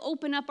still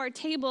open up our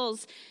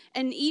tables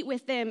and eat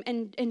with them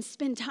and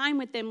spend time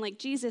with them like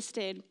Jesus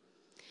did.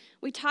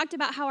 We talked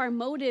about how our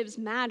motives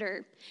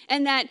matter,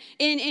 and that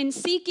in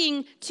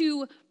seeking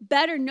to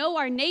better know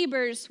our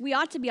neighbors, we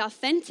ought to be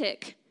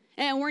authentic.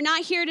 And we're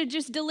not here to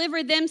just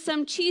deliver them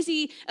some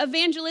cheesy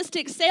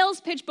evangelistic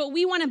sales pitch, but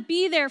we want to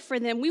be there for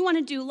them. We want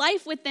to do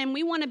life with them.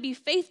 We want to be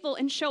faithful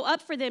and show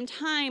up for them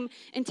time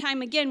and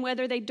time again,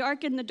 whether they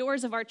darken the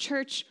doors of our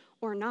church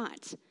or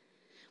not.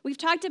 We've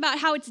talked about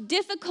how it's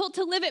difficult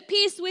to live at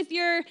peace with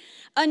your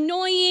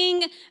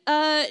annoying,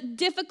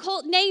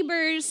 difficult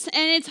neighbors,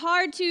 and it's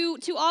hard to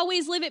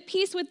always live at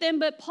peace with them.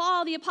 But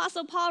Paul, the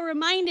Apostle Paul,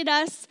 reminded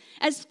us,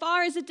 as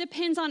far as it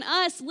depends on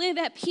us, live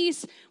at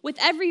peace with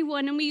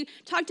everyone. And we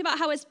talked about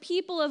how as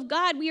people of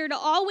God, we are to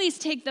always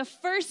take the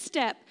first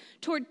step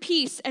toward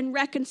peace and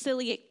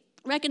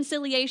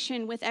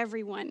reconciliation with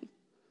everyone.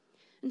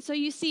 And so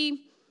you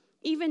see,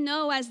 even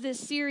though as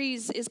this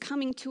series is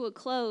coming to a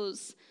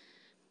close,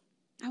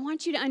 I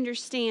want you to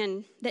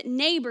understand that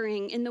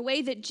neighboring in the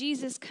way that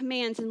Jesus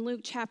commands in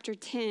Luke chapter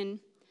 10,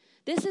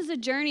 this is a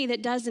journey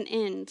that doesn't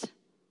end.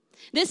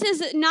 This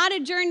is not a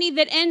journey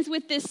that ends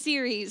with this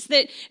series,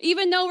 that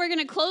even though we're going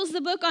to close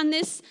the book on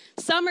this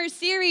summer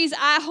series,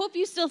 I hope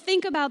you still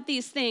think about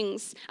these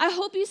things. I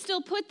hope you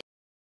still put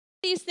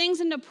these things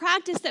into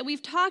practice that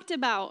we've talked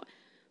about,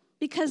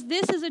 because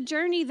this is a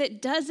journey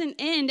that doesn't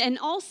end. And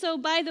also,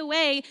 by the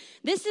way,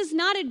 this is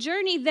not a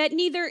journey that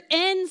neither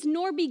ends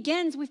nor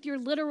begins with your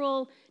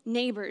literal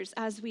neighbors,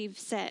 as we've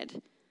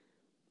said.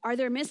 Are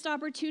there missed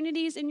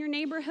opportunities in your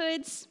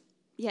neighborhoods?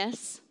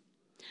 Yes.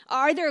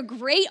 Are there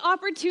great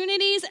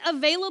opportunities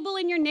available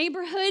in your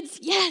neighborhoods?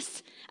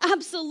 Yes,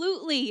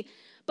 absolutely.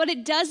 But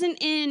it doesn't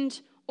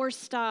end or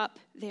stop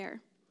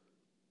there.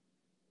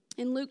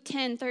 In Luke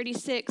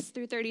 10:36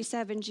 through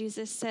 37,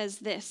 Jesus says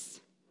this: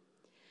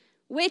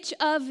 which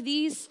of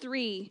these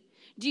three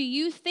do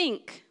you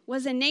think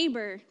was a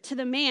neighbor to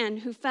the man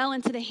who fell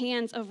into the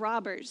hands of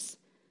robbers?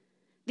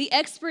 The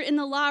expert in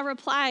the law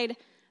replied,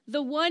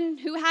 the one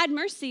who had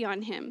mercy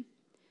on him.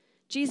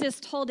 Jesus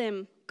told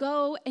him,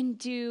 go and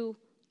do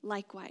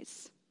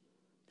likewise.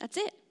 That's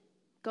it.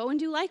 Go and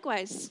do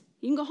likewise.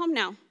 You can go home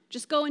now.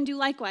 Just go and do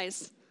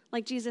likewise,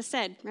 like Jesus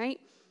said, right?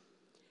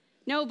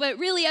 No, but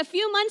really, a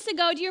few months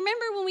ago, do you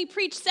remember when we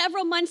preached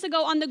several months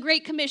ago on the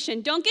Great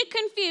Commission? Don't get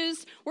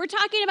confused. We're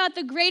talking about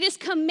the greatest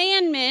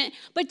commandment,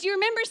 but do you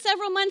remember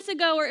several months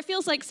ago, or it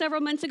feels like several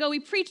months ago, we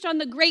preached on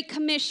the Great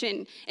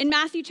Commission in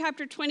Matthew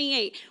chapter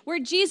 28, where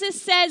Jesus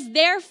says,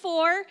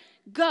 therefore,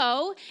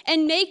 go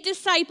and make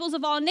disciples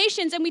of all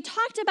nations. And we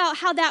talked about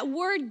how that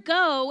word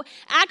go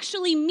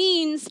actually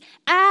means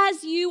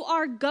as you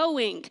are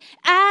going,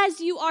 as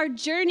you are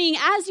journeying,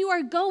 as you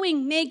are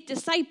going, make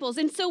disciples.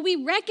 And so we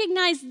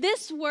recognize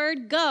this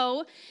word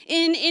go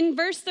in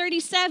verse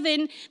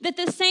 37, that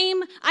the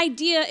same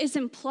idea is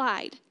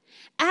implied.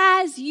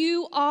 As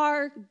you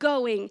are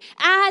going,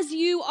 as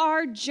you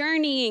are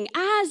journeying,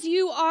 as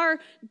you are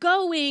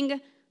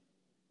going,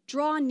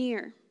 draw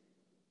near.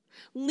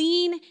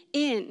 Lean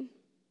in.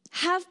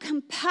 Have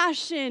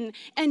compassion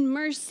and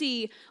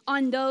mercy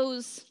on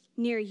those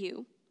near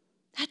you.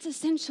 That's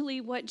essentially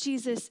what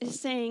Jesus is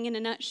saying in a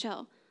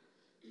nutshell.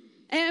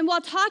 And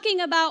while talking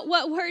about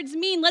what words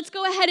mean, let's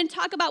go ahead and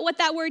talk about what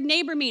that word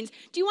neighbor means.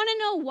 Do you want to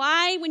know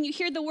why, when you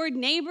hear the word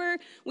neighbor,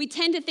 we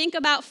tend to think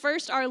about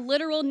first our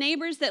literal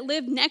neighbors that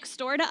live next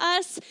door to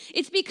us?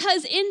 It's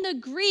because in the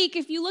Greek,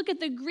 if you look at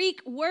the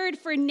Greek word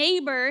for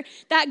neighbor,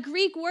 that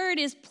Greek word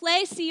is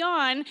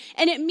plesion,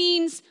 and it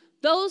means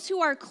those who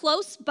are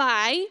close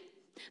by,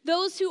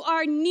 those who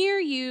are near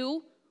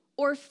you,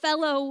 or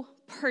fellow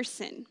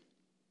person.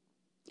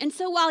 And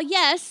so while,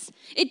 yes,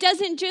 it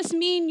doesn't just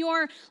mean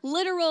your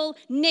literal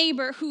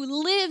neighbor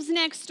who lives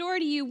next door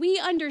to you, we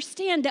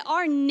understand that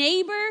our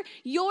neighbor,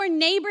 your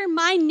neighbor,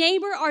 my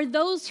neighbor are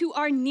those who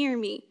are near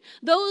me,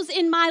 those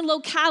in my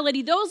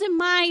locality, those in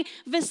my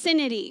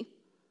vicinity.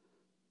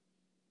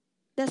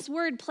 This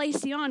word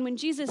plesion, when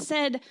Jesus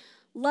said,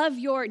 love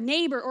your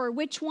neighbor, or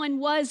which one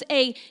was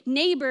a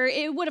neighbor,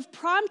 it would have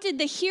prompted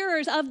the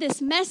hearers of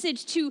this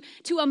message to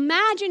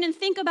imagine and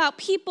think about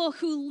people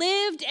who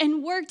lived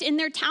and worked in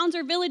their towns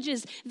or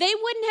villages. They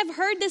wouldn't have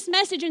heard this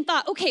message and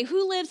thought, okay,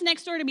 who lives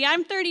next door to me?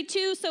 I'm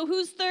 32, so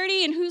who's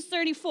 30 and who's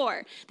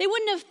 34? They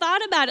wouldn't have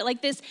thought about it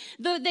like this.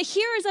 The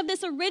hearers of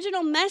this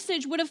original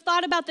message would have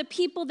thought about the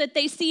people that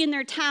they see in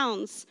their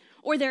towns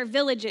or their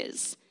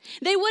villages.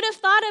 They would have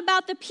thought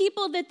about the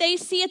people that they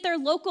see at their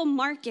local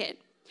market.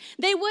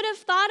 They would have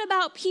thought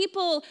about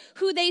people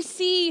who they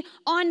see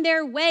on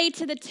their way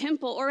to the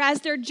temple or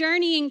as they're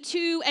journeying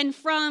to and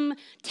from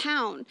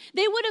town.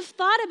 They would have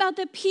thought about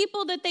the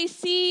people that they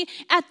see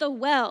at the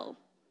well.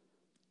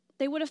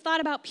 They would have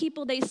thought about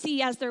people they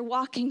see as they're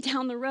walking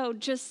down the road,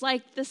 just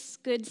like this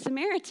Good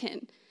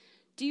Samaritan.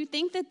 Do you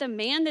think that the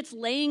man that's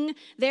laying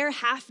there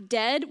half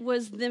dead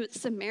was the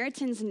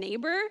Samaritan's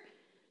neighbor?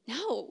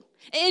 No.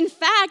 In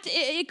fact,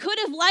 it could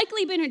have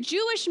likely been a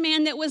Jewish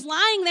man that was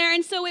lying there,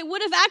 and so it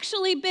would have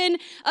actually been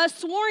a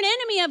sworn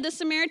enemy of the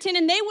Samaritan,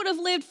 and they would have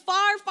lived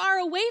far, far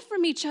away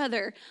from each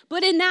other.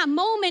 But in that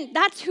moment,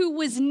 that's who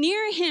was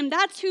near him.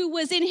 That's who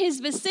was in his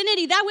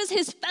vicinity. That was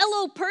his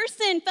fellow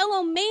person,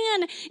 fellow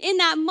man in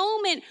that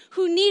moment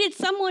who needed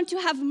someone to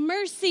have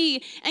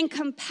mercy and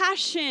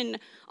compassion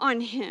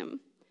on him.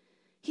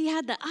 He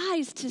had the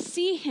eyes to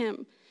see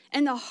him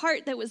and the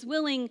heart that was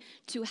willing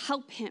to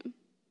help him.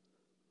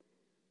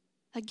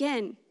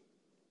 Again,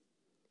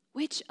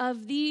 which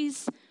of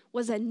these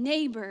was a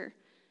neighbor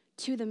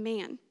to the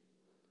man?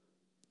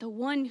 The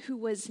one who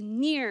was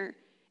near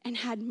and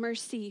had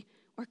mercy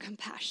or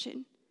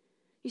compassion.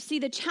 You see,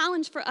 the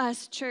challenge for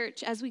us,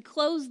 church, as we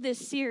close this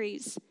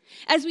series,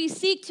 as we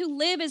seek to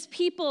live as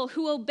people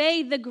who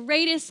obey the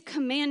greatest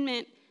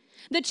commandment,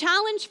 the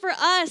challenge for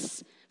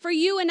us, for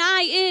you and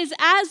I, is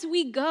as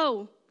we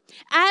go,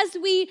 as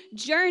we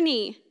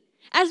journey,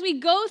 as we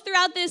go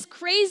throughout this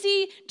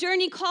crazy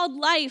journey called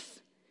life,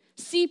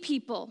 see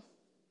people,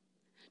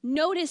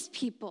 notice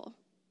people,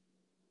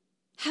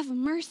 have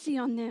mercy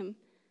on them,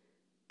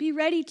 be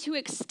ready to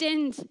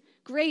extend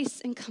grace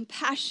and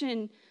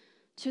compassion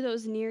to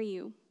those near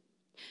you.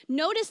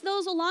 Notice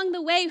those along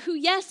the way who,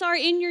 yes, are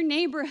in your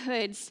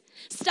neighborhoods.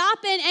 Stop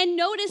and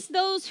notice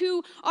those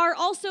who are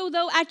also,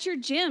 though, at your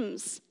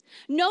gyms.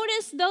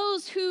 Notice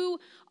those who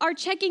are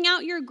checking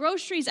out your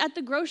groceries at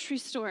the grocery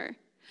store.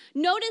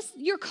 Notice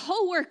your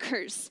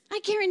coworkers. I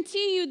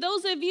guarantee you,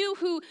 those of you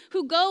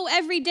who go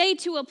every day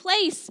to a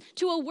place,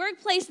 to a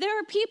workplace, there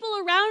are people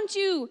around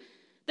you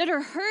that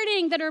are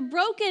hurting, that are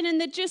broken, and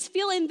that just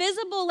feel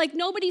invisible, like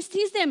nobody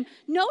sees them.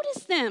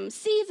 Notice them,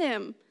 see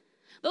them.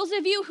 Those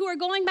of you who are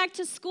going back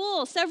to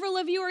school, several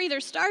of you are either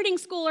starting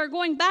school or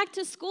going back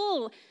to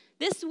school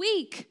this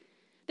week.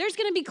 There's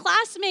going to be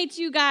classmates,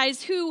 you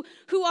guys, who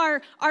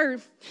are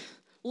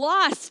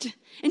lost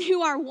and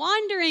who are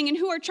wandering and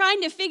who are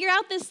trying to figure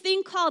out this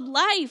thing called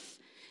life.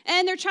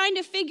 And they're trying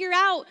to figure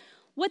out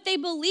what they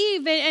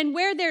believe and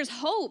where there's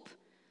hope.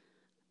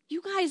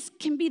 You guys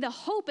can be the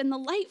hope and the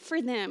light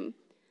for them,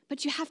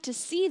 but you have to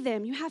see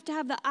them. You have to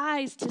have the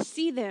eyes to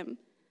see them.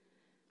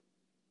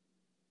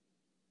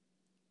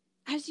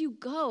 As you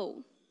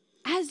go,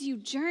 as you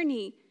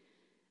journey,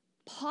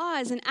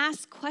 pause and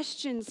ask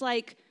questions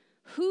like,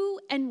 who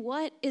and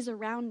what is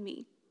around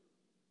me?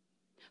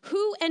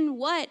 Who and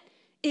what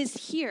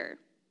is here?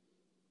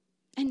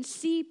 And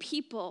see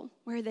people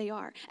where they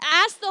are.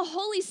 Ask the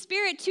Holy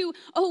Spirit to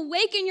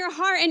awaken your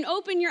heart and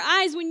open your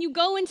eyes when you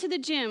go into the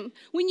gym,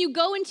 when you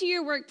go into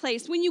your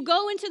workplace, when you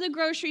go into the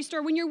grocery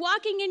store, when you're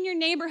walking in your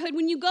neighborhood,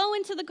 when you go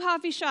into the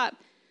coffee shop,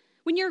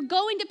 when you're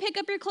going to pick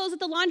up your clothes at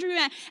the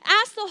laundromat.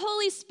 Ask the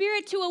Holy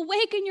Spirit to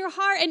awaken your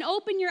heart and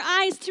open your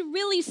eyes to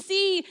really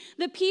see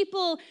the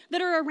people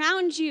that are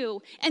around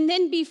you, and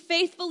then be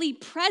faithfully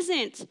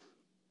present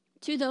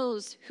to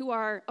those who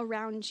are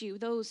around you,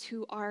 those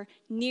who are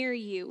near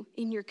you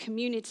in your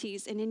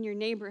communities and in your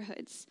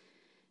neighborhoods.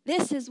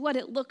 This is what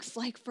it looks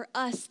like for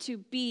us to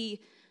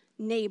be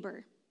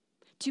neighbor,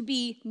 to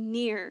be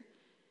near,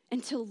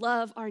 and to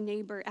love our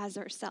neighbor as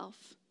ourselves.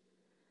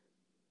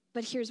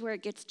 But here's where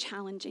it gets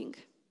challenging.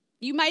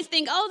 You might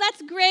think, oh,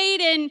 that's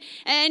great,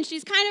 and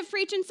she's kind of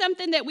preaching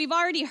something that we've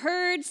already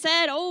heard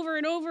said over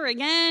and over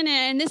again,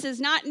 and this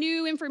is not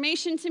new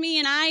information to me,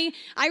 and I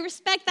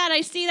respect that, I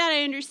see that,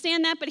 I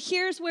understand that, but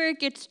here's where it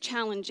gets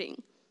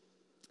challenging.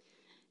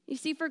 You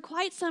see, for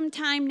quite some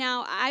time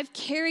now, I've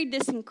carried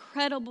this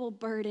incredible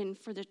burden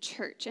for the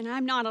church, and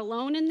I'm not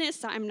alone in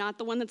this. I'm not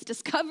the one that's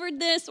discovered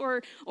this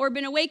or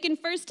been awakened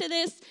first to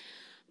this.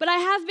 But I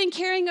have been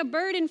carrying a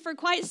burden for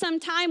quite some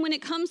time when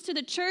it comes to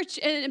the church,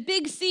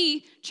 Big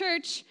C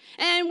church,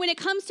 and when it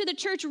comes to the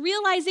church,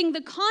 realizing the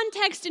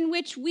context in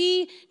which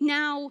we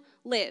now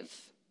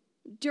live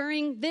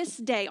during this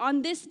day,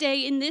 on this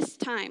day, in this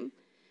time.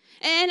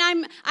 And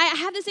I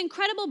have this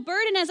incredible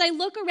burden as I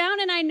look around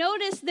and I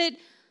notice that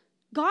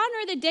gone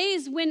are the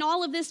days when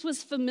all of this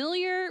was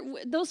familiar,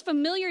 those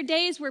familiar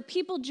days where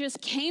people just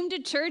came to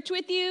church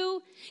with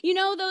you. You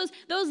know,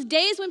 those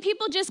days when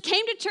people just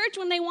came to church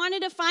when they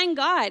wanted to find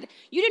God.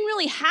 You didn't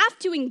really have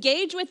to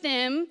engage with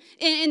them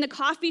in the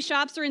coffee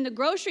shops or in the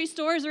grocery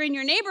stores or in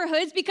your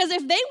neighborhoods, because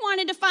if they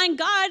wanted to find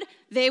God,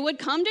 they would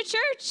come to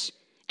church.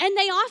 And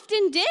they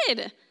often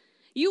did.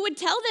 You would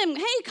tell them,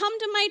 hey, come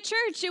to my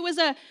church.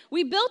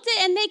 We built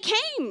it and they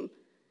came.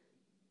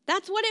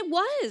 That's what it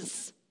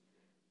was.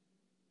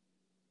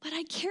 But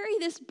I carry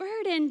this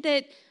burden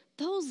that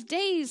those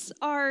days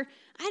are,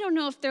 I don't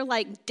know if they're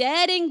like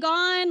dead and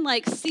gone,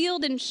 like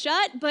sealed and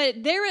shut,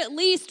 but they're at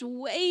least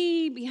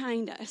way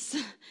behind us.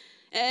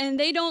 And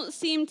they don't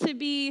seem to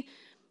be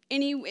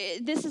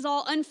this is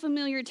all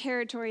unfamiliar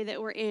territory that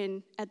we're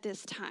in at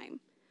this time.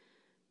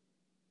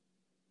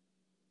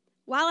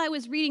 While I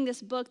was reading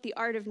this book, The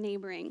Art of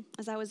Neighboring,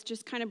 as I was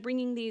just kind of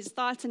bringing these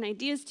thoughts and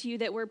ideas to you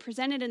that were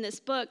presented in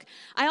this book,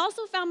 I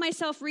also found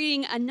myself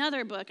reading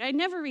another book. I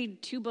never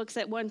read 2 books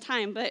at one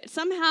time, but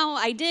somehow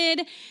I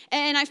did,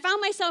 and I found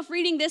myself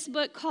reading this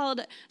book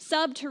called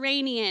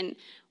Subterranean: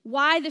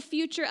 Why the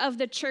Future of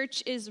the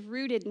Church is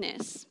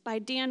Rootedness by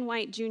Dan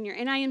White Jr.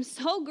 And I am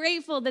so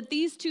grateful that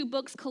these 2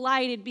 books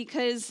collided,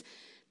 because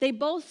they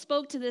both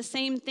spoke to the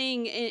same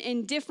thing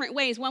in different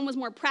ways. One was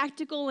more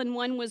practical and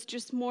one was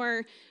just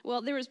more,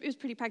 well, it was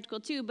pretty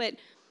practical too, but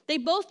they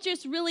both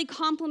just really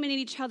complemented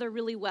each other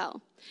really well.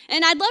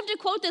 And I'd love to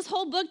quote this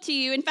whole book to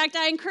you. In fact,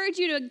 I encourage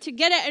you to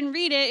get it and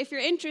read it if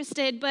you're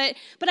interested, but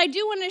I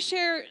do want to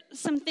share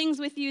some things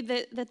with you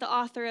that the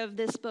author of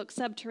this book,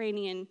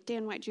 Subterranean,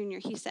 Dan White Jr.,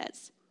 he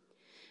says.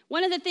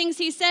 One of the things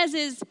he says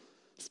is,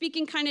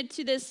 speaking kind of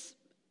to this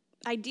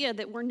idea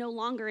that we're no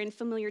longer in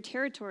familiar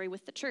territory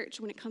with the church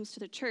when it comes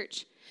to the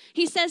church.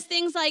 He says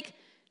things like,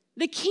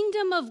 the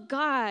kingdom of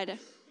God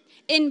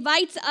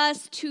invites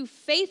us to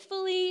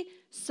faithfully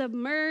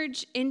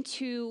submerge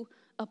into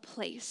a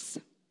place.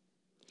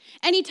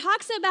 And he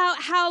talks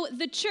about how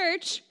the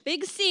church,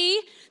 big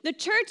C, the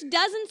church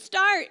doesn't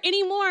start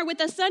anymore with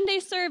a Sunday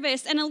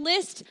service and a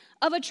list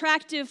of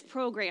attractive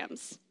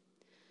programs.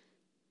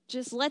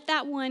 Just let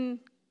that one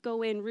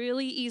go in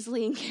really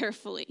easily and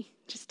carefully.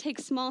 Just take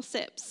small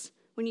sips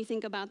when you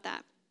think about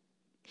that.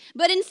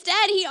 But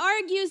instead, he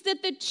argues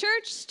that the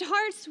church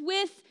starts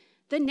with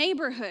the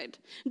neighborhood.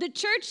 The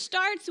church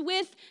starts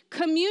with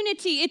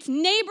community. It's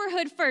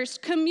neighborhood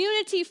first,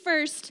 community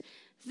first,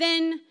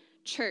 then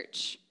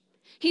church.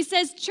 He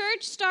says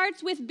church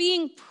starts with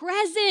being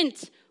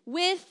present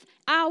with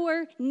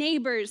our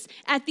neighbors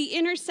at the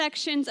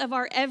intersections of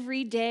our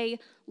everyday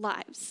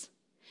lives.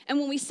 And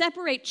when we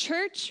separate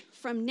church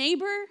from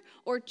neighbor,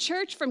 or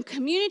church from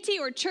community,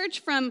 or church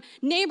from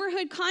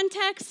neighborhood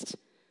context,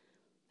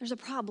 there's a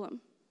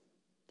problem.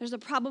 There's a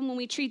problem when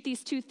we treat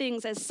these 2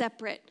 things as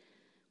separate,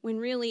 when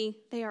really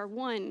they are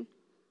one.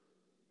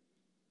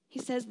 He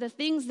says the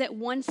things that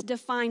once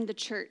defined the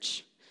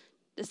church.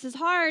 This is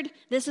hard.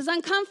 This is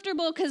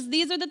uncomfortable, because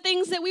these are the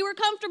things that we were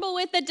comfortable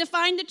with that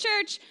defined the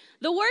church.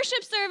 The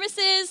worship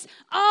services,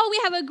 we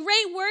have a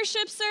great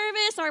worship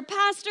service. Our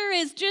pastor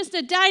is just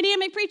a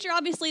dynamic preacher.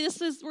 Obviously,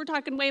 we're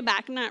talking way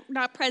back,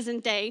 not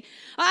present day.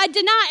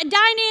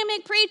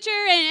 Dynamic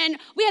preacher, and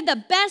we have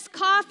the best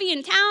coffee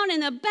in town,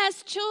 and the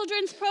best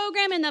children's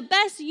program, and the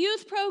best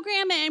youth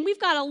program, and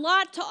we've got a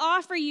lot to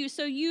offer you,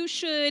 so you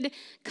should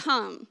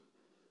come.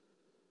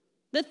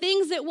 The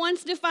things that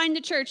once defined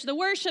the church, the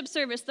worship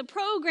service, the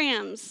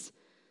programs,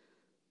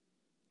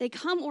 they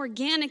come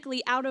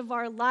organically out of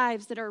our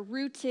lives that are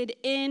rooted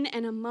in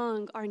and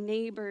among our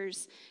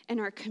neighbors and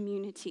our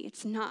community.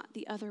 It's not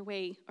the other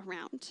way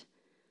around.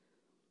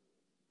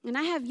 And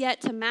I have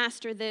yet to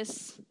master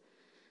this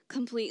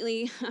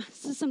completely.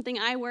 This is something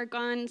I work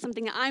on,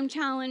 something that I'm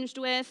challenged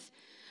with.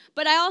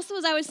 But I also,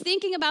 as I was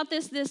thinking about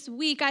this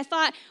week, I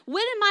thought,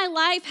 when in my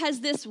life has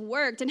this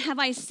worked, and have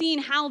I seen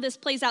how this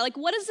plays out? Like,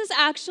 what does this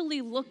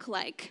actually look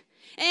like?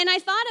 And I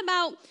thought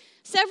about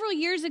several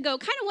years ago,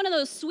 kind of one of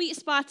those sweet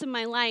spots in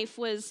my life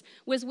was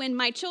when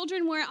my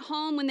children were at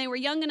home, when they were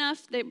young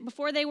enough,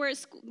 before they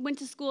went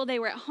to school, they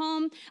were at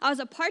home. I was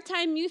a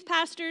part-time youth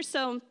pastor,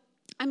 so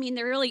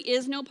there really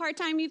is no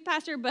part-time youth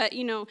pastor, but,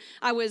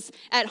 I was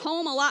at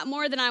home a lot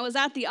more than I was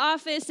at the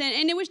office,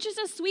 and it was just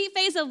a sweet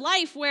phase of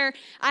life where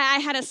I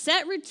had a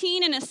set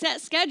routine and a set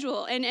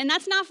schedule, and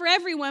that's not for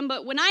everyone,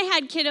 but when I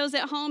had kiddos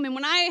at home, and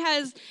when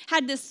I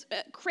had this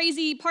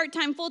crazy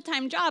part-time,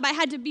 full-time job, I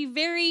had to be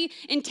very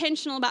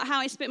intentional about how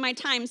I spent my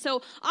time.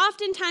 So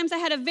oftentimes I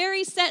had a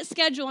very set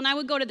schedule, and I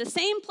would go to the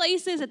same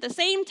places at the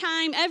same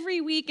time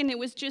every week, and it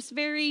was just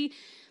very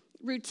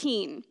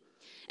routine.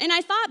 And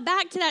I thought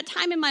back to that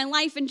time in my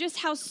life and just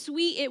how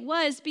sweet it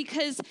was,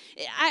 because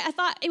I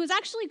thought it was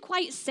actually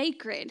quite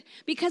sacred,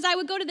 because I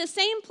would go to the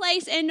same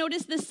place and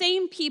notice the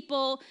same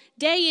people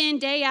day in,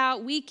 day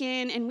out, week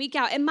in and week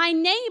out. And my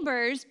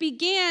neighbors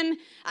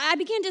I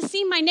began to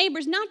see my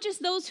neighbors, not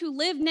just those who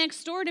lived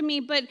next door to me,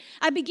 but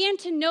I began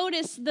to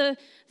notice the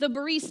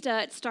barista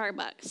at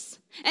Starbucks.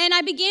 And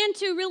I began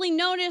to really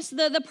notice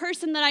the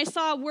person that I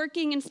saw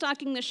working and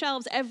stocking the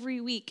shelves every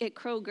week at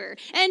Kroger.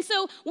 And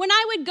so when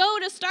I would go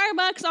to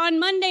Starbucks on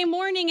Monday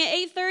morning at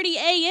 8:30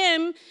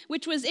 a.m.,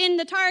 which was in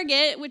the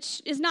Target,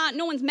 which is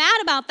no one's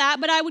mad about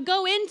that, but I would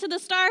go into the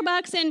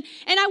Starbucks and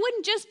I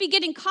wouldn't just be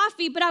getting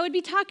coffee, but I would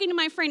be talking to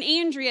my friend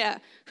Andrea,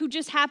 who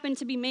just happened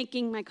to be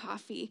making my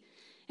coffee.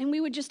 And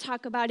we would just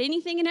talk about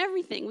anything and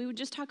everything. We would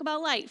just talk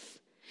about life.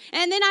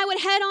 And then I would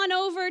head on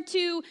over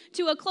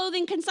to a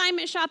clothing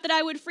consignment shop that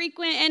I would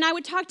frequent, and I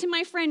would talk to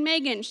my friend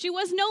Megan. She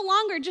was no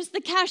longer just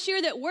the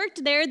cashier that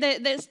worked there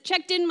that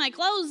checked in my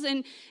clothes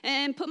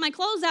and put my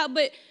clothes out,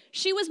 but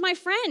she was my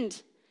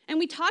friend. And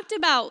we talked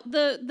about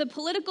the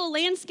political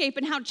landscape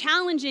and how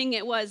challenging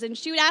it was. And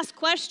she would ask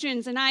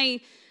questions, and I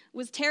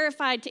was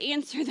terrified to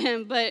answer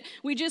them, but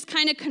we just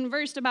kind of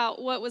conversed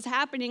about what was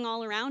happening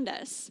all around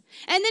us.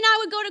 And then I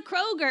would go to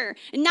Kroger.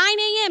 At 9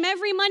 a.m.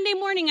 every Monday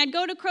morning, I'd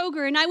go to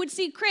Kroger, and I would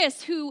see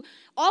Chris, who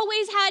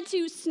always had to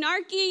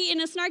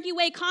in a snarky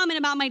way, comment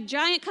about my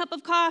giant cup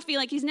of coffee,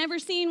 like he's never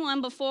seen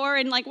one before,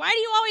 and like, why do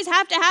you always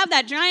have to have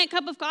that giant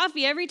cup of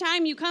coffee every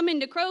time you come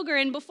into Kroger?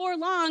 And before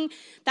long,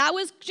 that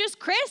was just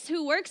Chris,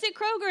 who works at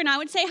Kroger, and I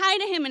would say hi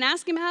to him and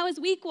ask him how his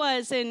week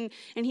was, and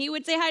he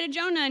would say hi to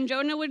Jonah, and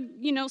Jonah would,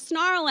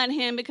 snarl at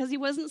him because he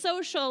wasn't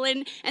social,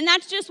 and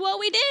that's just what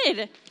we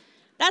did.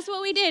 That's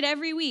what we did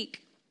every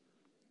week.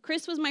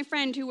 Chris was my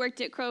friend who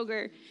worked at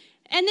Kroger.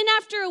 And then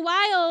after a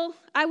while,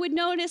 I would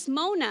notice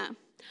Mona.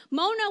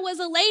 Mona was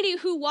a lady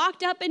who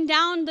walked up and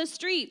down the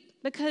street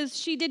because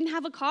she didn't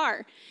have a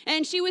car.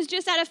 And she was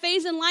just at a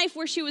phase in life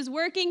where she was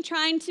working,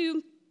 trying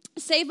to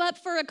save up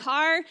for a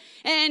car,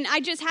 and I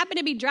just happened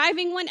to be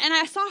driving one, and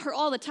I saw her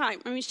all the time.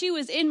 I mean, she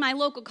was in my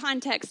local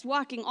context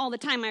walking all the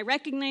time. I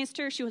recognized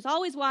her. She was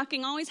always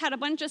walking, always had a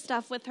bunch of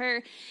stuff with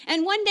her.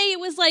 And one day it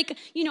was like,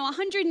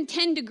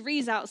 110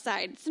 degrees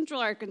outside, Central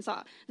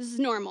Arkansas. This is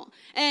normal.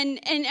 And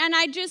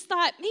I just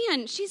thought,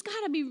 man, she's got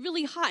to be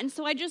really hot. And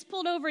so I just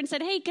pulled over and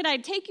said, hey, could I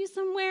take you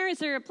somewhere? Is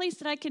there a place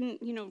that I can,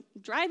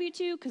 drive you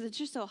to? Because it's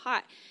just so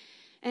hot.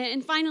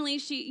 And finally,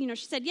 she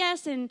said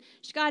yes, and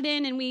she got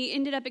in, and we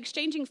ended up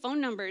exchanging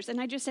phone numbers.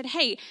 And I just said,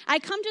 hey, I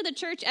come to the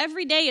church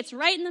every day. It's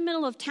right in the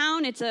middle of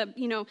town. It's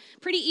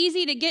pretty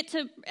easy to get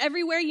to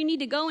everywhere you need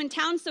to go in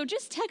town. So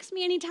just text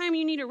me anytime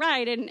you need a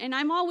ride, and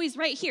I'm always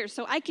right here,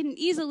 so I can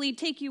easily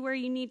take you where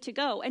you need to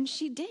go. And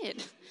she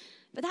did.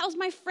 But that was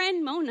my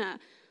friend Mona,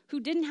 who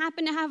didn't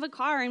happen to have a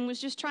car and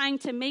was just trying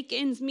to make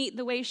ends meet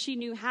the way she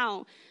knew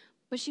how.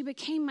 But she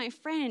became my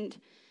friend.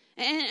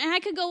 And I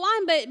could go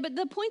on, but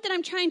the point that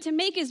I'm trying to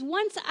make is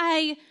once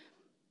I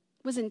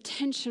was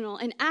intentional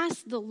and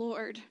asked the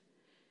Lord,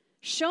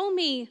 show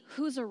me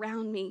who's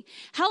around me.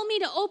 Help me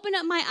to open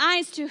up my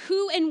eyes to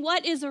who and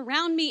what is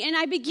around me. And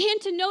I began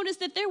to notice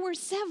that there were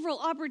several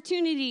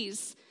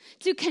opportunities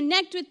to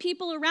connect with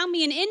people around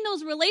me. And in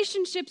those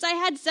relationships, I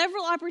had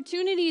several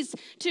opportunities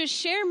to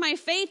share my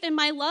faith and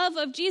my love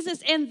of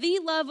Jesus and the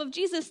love of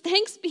Jesus.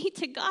 Thanks be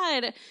to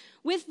God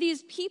with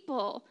these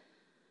people.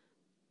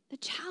 The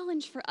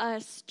challenge for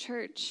us,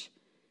 church,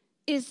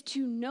 is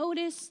to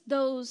notice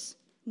those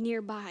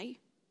nearby.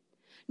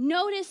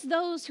 Notice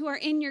those who are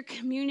in your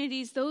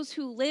communities, those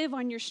who live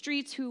on your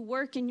streets, who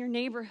work in your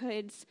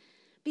neighborhoods.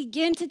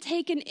 Begin to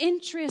take an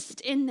interest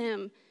in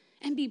them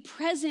and be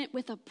present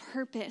with a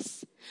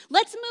purpose.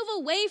 Let's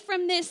move away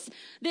from this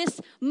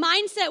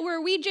mindset where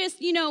we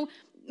just,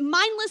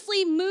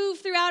 mindlessly move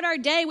throughout our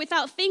day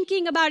without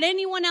thinking about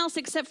anyone else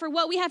except for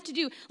what we have to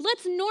do.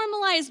 Let's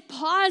normalize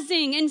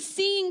pausing and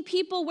seeing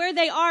people where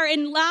they are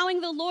and allowing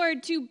the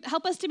Lord to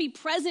help us to be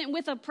present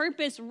with a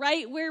purpose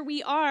right where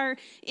we are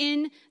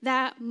in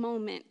that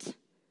moment.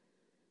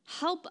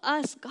 Help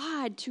us,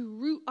 God, to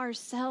root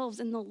ourselves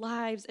in the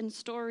lives and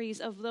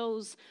stories of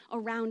those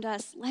around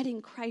us,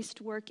 letting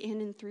Christ work in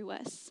and through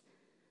us.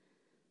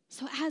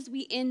 So as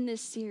we end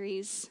this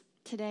series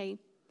today,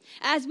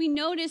 as we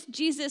notice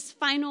Jesus'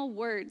 final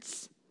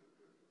words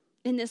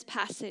in this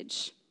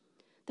passage,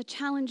 the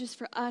challenge is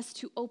for us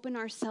to open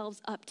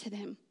ourselves up to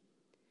them.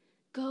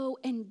 Go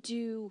and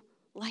do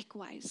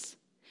likewise.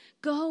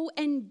 Go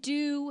and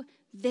do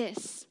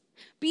this.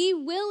 Be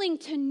willing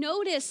to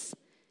notice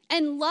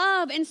and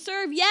love and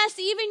serve, yes,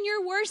 even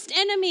your worst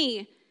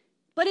enemy.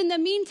 But in the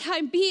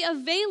meantime, be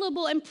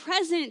available and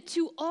present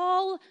to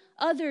all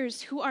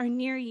others who are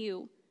near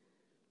you.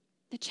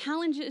 The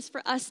challenge is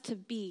for us to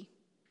be,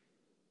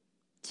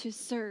 to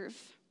serve,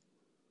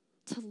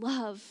 to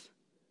love.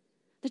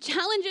 The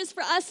challenge is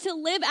for us to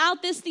live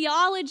out this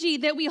theology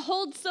that we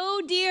hold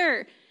so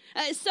dear.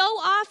 So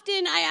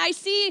often I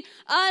see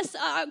us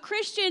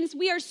Christians,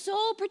 we are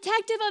so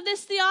protective of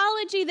this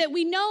theology that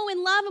we know and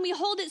love, and we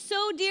hold it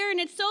so dear, and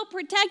it's so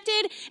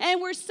protected,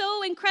 and we're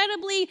so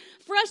incredibly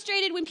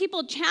frustrated when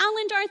people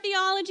challenge our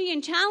theology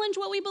and challenge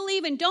what we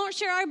believe and don't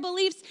share our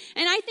beliefs.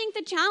 And I think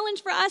the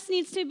challenge for us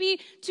needs to be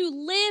to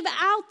live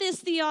out this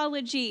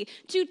theology,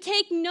 to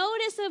take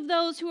notice of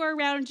those who are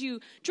around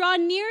you, draw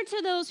near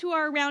to those who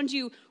are around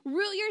you,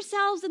 root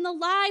yourselves in the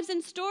lives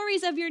and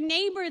stories of your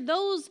neighbor,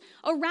 those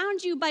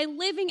around you, by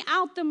living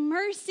out the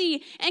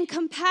mercy and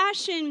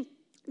compassion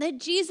that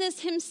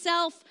Jesus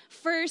himself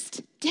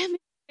first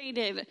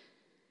demonstrated.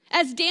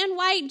 As Dan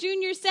White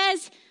Jr.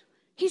 says,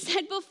 he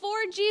said, before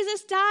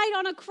Jesus died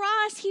on a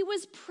cross, he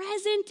was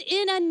present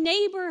in a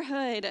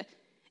neighborhood.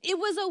 It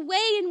was a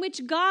way in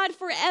which God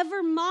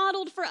forever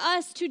modeled for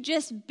us to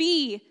just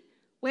be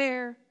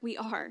where we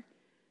are.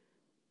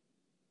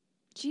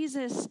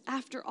 Jesus,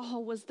 after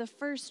all, was the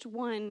first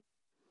one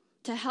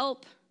to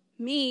help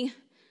me,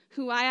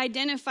 who I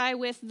identify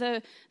with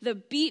the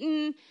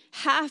beaten,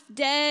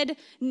 half-dead,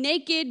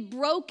 naked,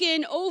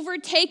 broken,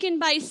 overtaken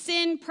by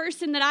sin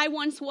person that I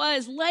once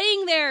was,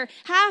 laying there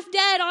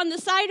half-dead on the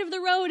side of the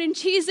road, and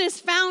Jesus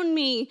found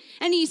me,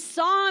 and he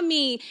saw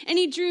me, and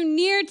he drew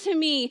near to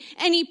me,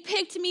 and he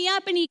picked me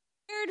up, and he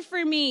cared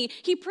for me.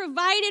 He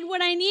provided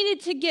what I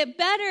needed to get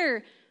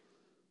better.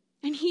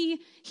 And he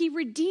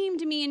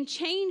redeemed me and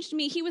changed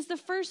me. He was the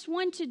first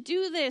one to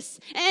do this.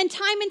 And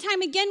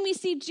time again, we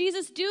see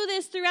Jesus do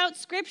this throughout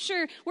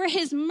Scripture, where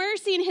his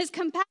mercy and his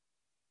compassion,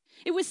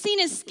 it was seen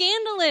as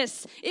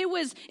scandalous. It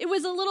was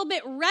a little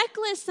bit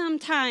reckless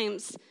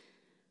sometimes.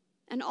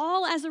 And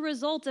all as a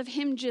result of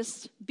him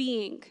just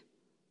being,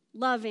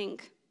 loving,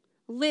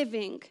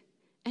 living,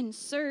 and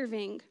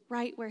serving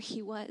right where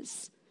he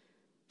was,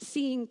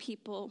 seeing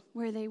people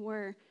where they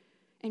were,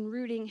 and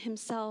rooting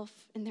himself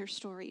in their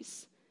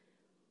stories.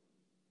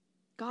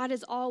 God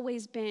has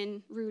always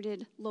been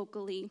rooted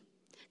locally.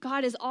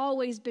 God has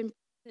always been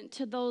present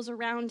to those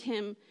around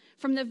him.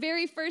 From the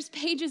very first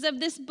pages of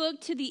this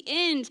book to the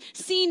end,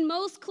 seen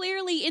most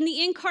clearly in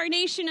the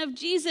incarnation of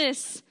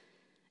Jesus.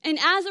 And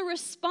as a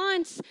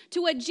response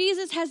to what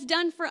Jesus has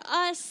done for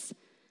us,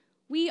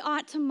 we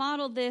ought to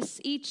model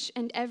this each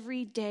and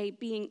every day,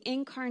 being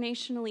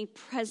incarnationally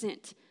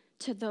present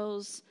to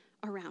those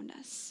around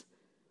us.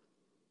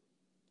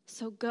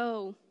 So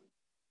go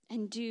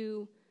and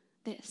do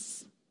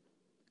this.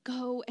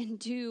 Go and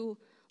do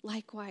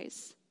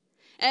likewise.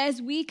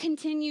 As we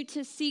continue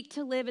to seek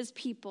to live as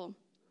people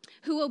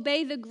who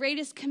obey the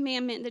greatest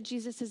commandment that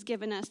Jesus has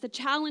given us, the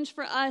challenge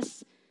for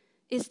us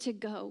is to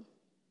go.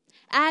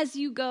 As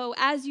you go,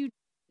 as you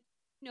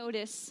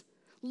notice,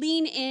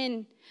 lean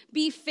in,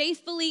 be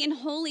faithfully and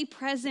wholly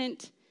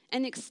present,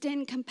 and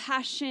extend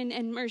compassion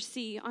and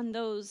mercy on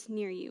those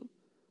near you.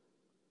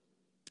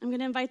 I'm going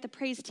to invite the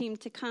praise team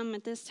to come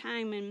at this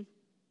time, and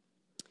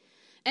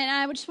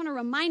I just want to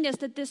remind us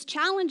that this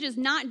challenge is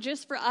not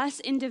just for us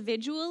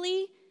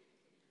individually,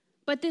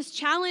 but this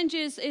challenge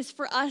is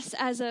for us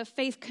as a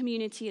faith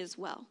community as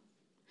well.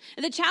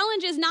 The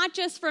challenge is not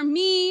just for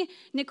me,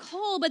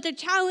 Nicole, but the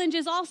challenge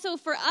is also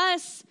for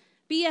us,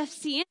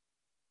 BFCN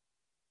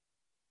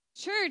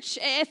Church,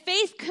 a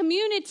faith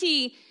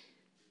community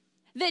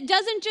that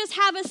doesn't just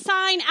have a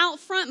sign out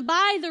front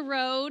by the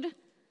road,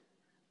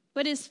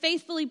 but is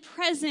faithfully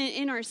present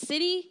in our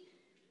city,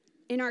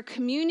 in our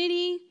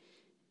community,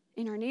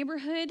 in our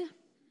neighborhood.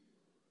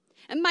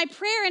 And my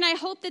prayer, and I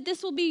hope that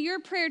this will be your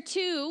prayer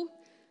too,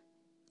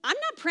 I'm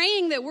not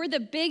praying that we're the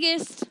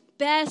biggest,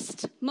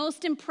 best,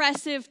 most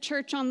impressive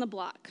church on the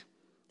block.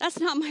 That's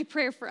not my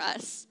prayer for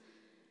us.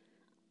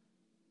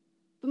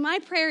 But my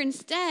prayer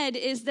instead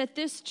is that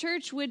this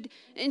church would,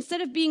 instead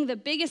of being the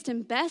biggest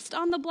and best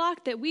on the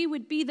block, that we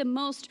would be the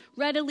most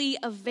readily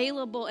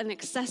available and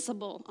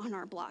accessible on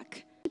our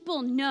block.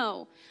 People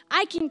know.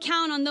 I can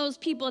count on those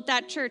people at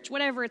that church,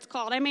 whatever it's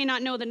called. I may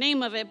not know the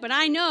name of it, but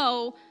I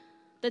know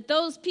that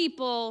those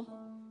people,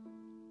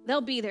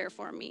 they'll be there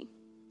for me.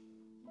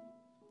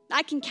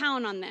 I can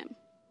count on them.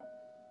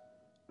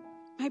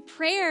 My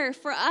prayer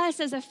for us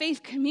as a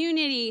faith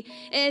community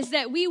is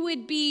that we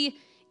would be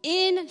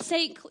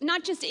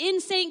not just in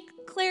St.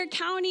 Clair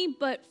County,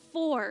 but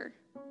for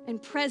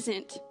and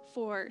present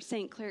for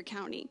St. Clair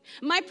County.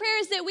 My prayer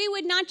is that we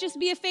would not just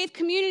be a faith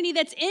community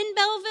that's in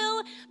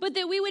Belleville, but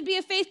that we would be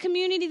a faith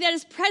community that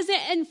is present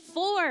and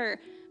for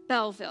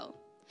Belleville.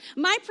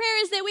 My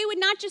prayer is that we would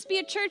not just be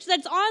a church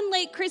that's on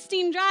Lake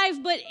Christine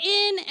Drive, but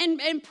in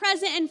and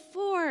present and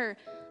for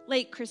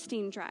Lake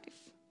Christine Drive.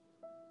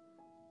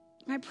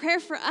 My prayer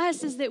for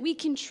us is that we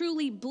can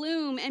truly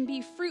bloom and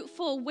be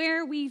fruitful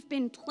where we've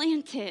been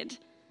planted,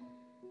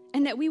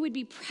 and that we would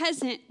be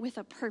present with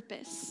a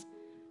purpose.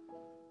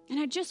 And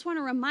I just want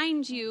to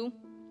remind you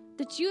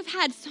that you've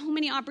had so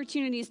many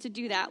opportunities to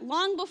do that.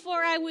 Long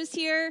before I was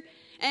here,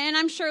 and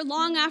I'm sure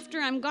long after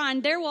I'm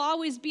gone, there will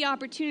always be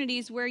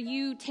opportunities where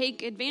you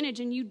take advantage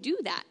and you do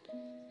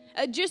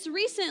that. Just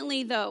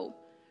recently, though,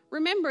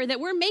 remember that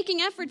we're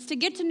making efforts to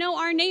get to know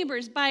our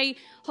neighbors by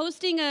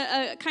hosting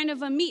a kind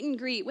of a meet and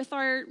greet with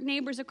our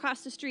neighbors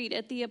across the street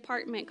at the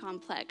apartment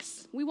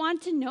complex. We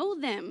want to know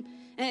them,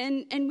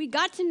 and we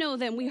got to know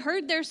them. We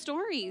heard their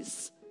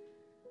stories.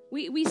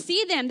 We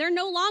see them. They're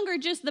no longer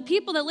just the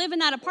people that live in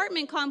that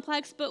apartment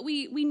complex, but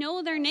we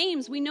know their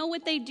names. We know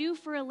what they do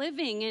for a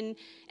living,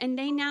 and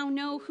they now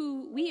know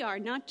who we are,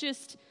 not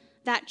just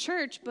that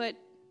church, but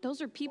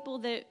those are people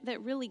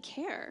that really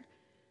care.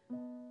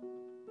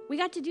 We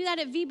got to do that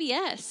at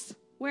VBS,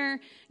 where,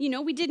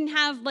 we didn't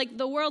have like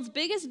the world's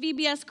biggest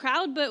VBS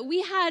crowd, but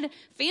we had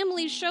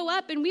families show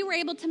up and we were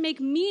able to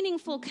make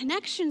meaningful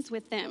connections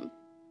with them.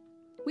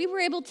 We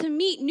were able to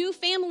meet new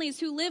families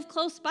who live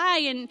close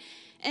by,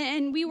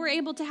 and we were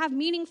able to have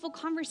meaningful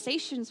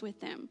conversations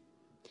with them.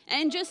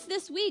 And just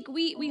this week,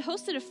 we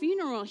hosted a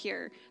funeral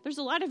here. There's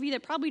a lot of you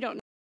that probably don't know,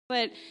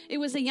 but it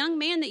was a young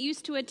man that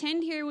used to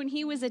attend here when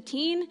he was a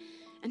teen,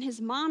 and his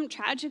mom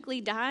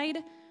tragically died.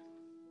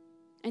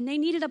 And they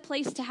needed a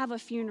place to have a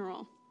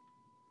funeral.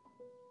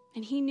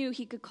 And he knew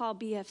he could call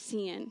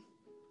BFC in.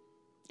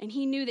 And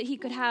he knew that he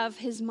could have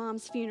his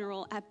mom's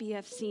funeral at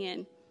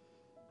BFCN.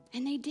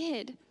 And they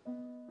did.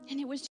 And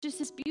it was just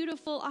this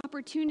beautiful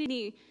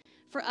opportunity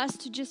for us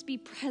to just be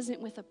present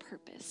with a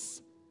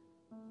purpose.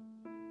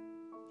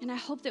 And I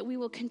hope that we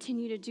will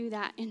continue to do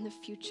that in the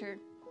future.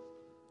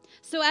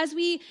 So as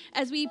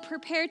we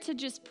prepare to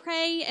just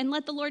pray and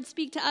let the Lord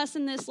speak to us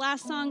in this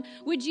last song,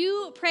 would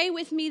you pray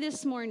with me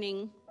this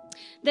morning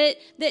that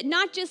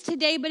not just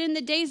today, but in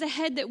the days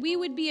ahead, that we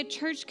would be a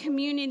church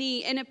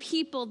community and a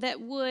people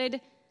that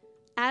would,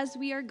 as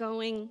we are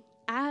going,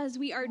 as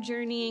we are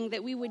journeying,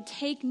 that we would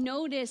take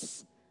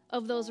notice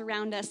of those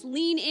around us,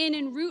 lean in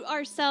and root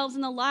ourselves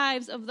in the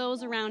lives of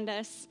those around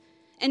us,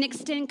 and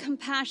extend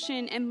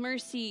compassion and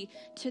mercy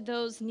to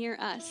those near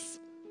us.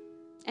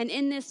 And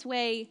in this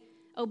way,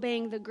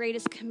 obeying the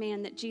greatest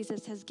command that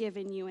Jesus has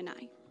given you and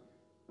I.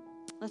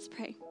 Let's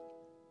pray.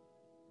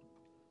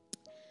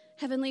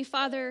 Heavenly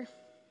Father,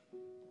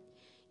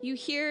 you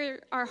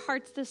hear our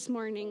hearts this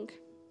morning,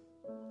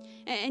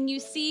 and you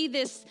see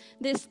this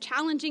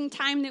challenging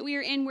time that we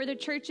are in, where the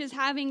church is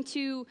having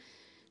to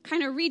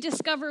kind of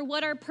rediscover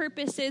what our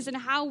purpose is and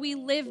how we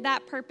live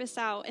that purpose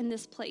out in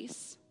this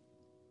place.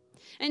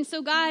 And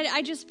so, God,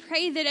 I just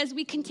pray that as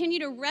we continue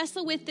to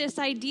wrestle with this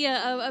idea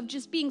of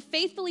just being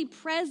faithfully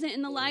present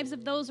in the lives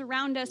of those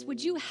around us,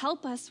 would you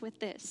help us with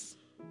this?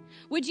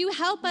 Would you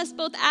help us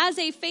both as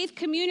a faith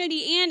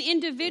community and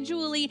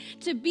individually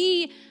to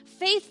be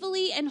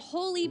faithfully and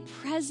wholly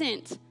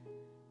present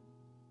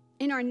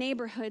in our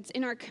neighborhoods,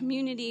 in our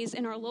communities,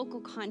 in our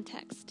local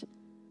context?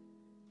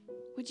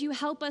 Would you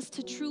help us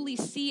to truly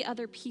see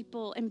other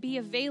people and be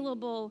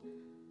available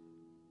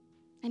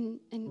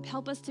and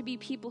help us to be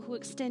people who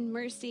extend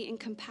mercy and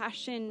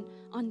compassion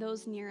on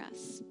those near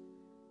us?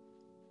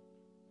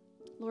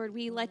 Lord,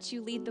 we let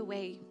you lead the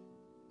way.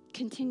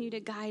 Continue to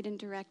guide and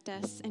direct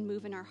us and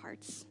move in our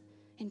hearts.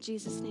 In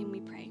Jesus' name we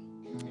pray.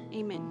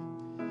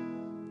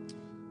 Amen.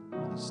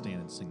 Please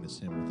stand and sing this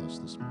hymn with us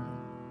this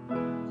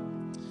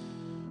morning.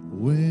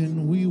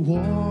 When we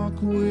walk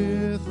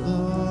with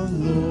the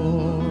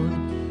Lord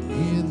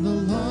in the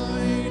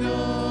light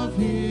of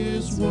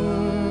his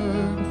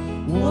word,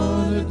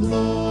 what a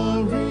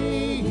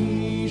glory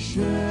he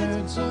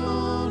sheds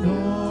on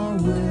our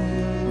way.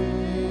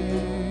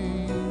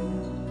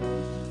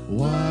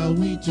 While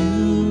we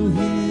do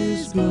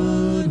his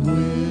good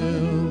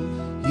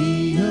will,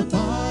 he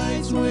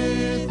abides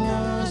with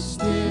us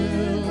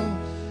still,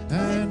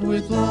 and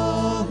with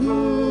all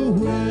who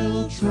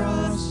will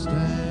trust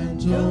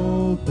and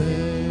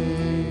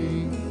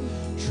obey.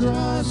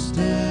 Trust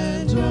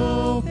and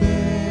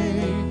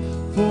obey,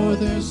 for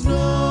there's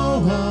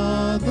no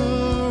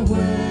other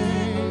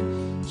way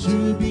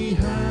to be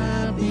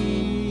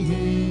happy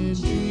in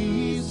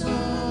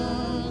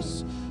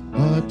Jesus,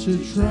 but to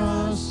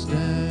trust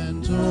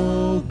and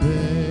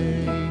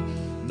obey.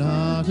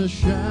 Not a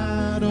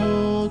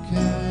shadow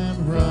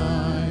can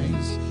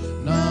rise,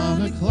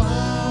 not a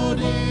cloud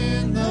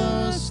in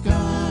the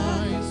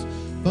skies,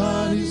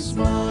 but his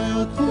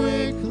smile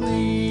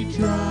quickly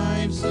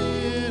drives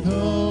it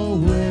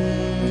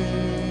away.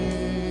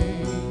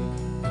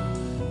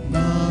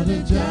 Not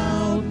a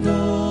doubt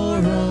nor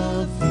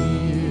a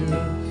fear,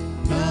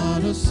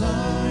 not a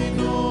sign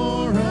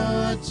nor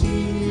a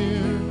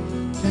tear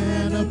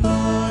can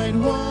abide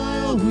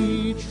while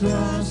we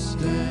trust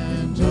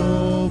and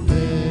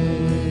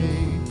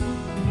obey.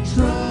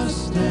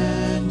 Trust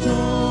and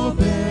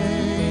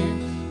obey,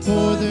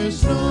 for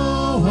there's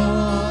no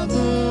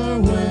other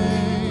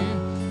way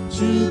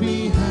to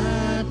be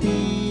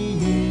happy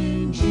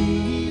in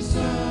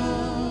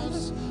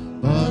Jesus,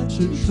 but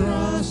to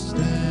trust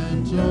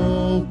and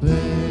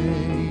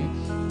obey.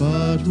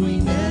 But we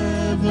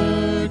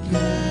never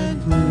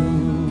can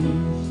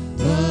prove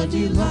the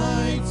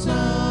delights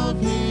of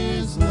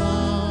his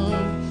love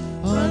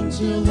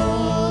until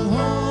all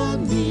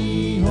on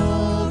the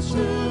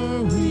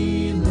altar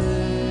we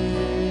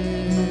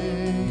lay.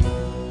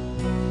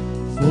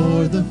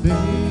 For the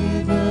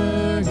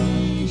favor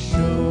he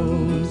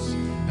shows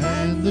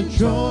and the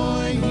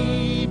joy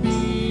he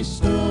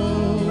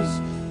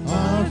bestows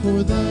are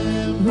for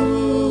them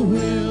who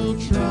will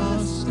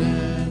trust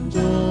and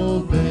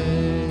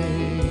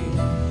obey.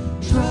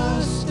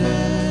 Trust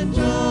and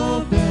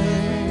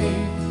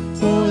obey,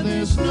 for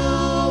there's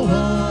no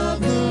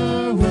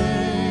other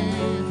way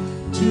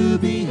to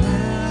be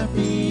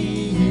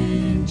happy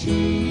in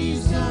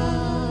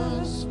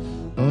Jesus,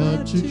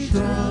 but to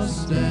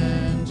trust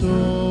and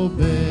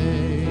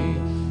obey.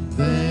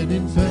 Then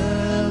in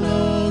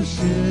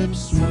fellowship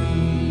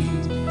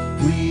sweet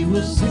we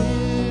will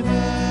sit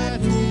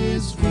at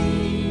his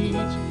feet,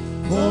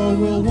 or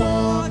we'll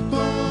walk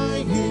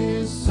by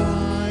his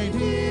side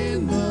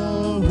in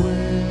the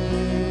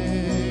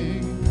way.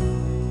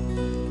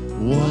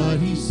 What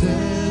he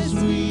says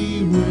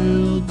we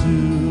will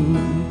do,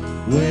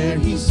 where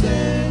he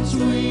sends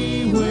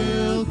we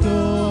will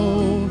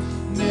go.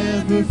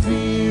 Never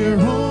fear,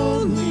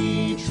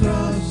 only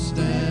trust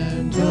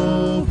and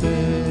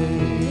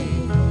obey.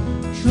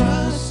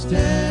 Trust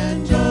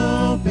and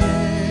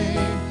obey,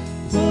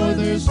 for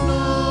there's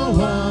no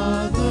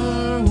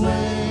other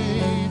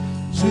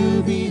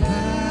be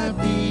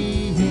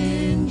happy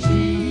in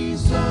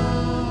Jesus,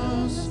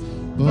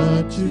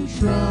 but to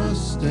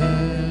trust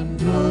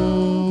and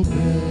obey.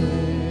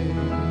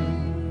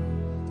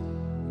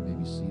 You may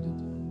be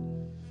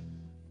seated.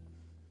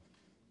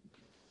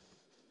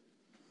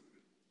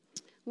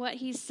 What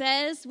he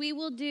says we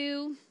will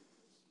do,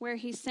 where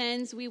he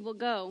sends we will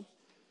go.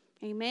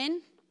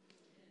 Amen?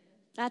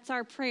 That's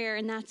our prayer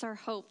and that's our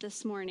hope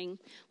this morning.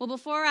 Well,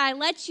 before I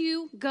let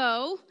you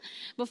go,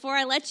 before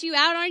I let you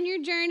out on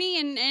your journey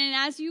and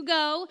as you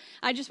go,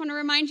 I just want to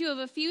remind you of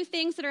a few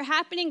things that are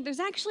happening. There's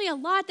actually a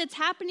lot that's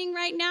happening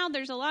right now.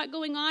 There's a lot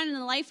going on in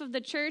the life of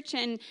the church,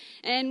 and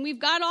we've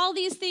got all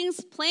these things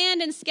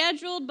planned and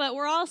scheduled, but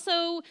we're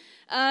also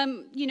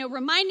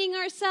reminding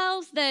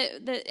ourselves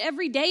that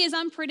every day is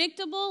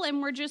unpredictable,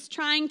 and we're just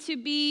trying to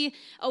be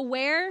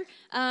aware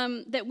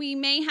that we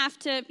may have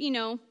to,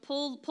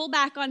 pull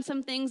back on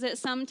some things at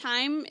some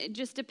time,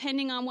 just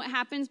depending on what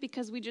happens,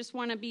 because we just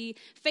want to be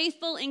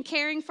faithful in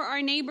caring for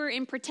our neighbor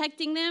and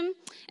protecting them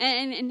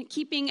and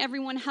keeping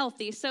everyone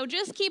healthy. So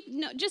just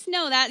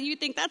know that. You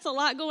think that's a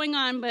lot going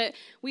on, but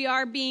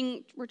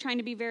we're trying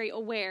to be very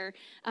aware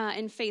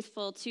and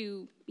faithful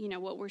to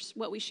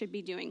what we should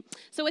be doing.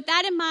 So with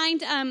that in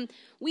mind,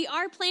 we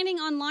are planning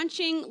on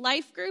launching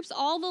life groups.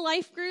 All the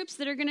life groups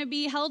that are going to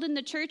be held in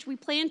the church, we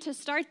plan to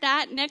start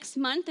that next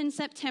month in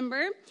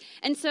September.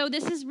 And so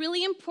this is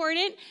really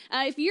important.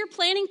 If you're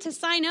planning to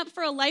sign up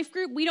for a life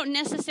group, we don't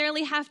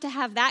necessarily have to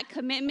have that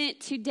commitment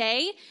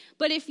today.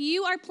 But if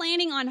you are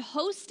planning on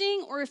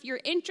hosting, or if you're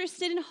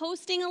interested in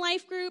hosting a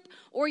life group,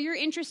 or you're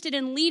interested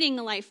in leading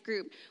a life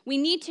group, we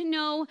need to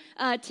know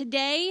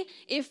today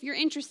if you're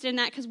interested in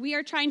that, because we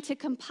are trying to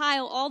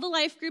compile all the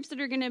life groups that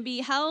are going to be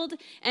held,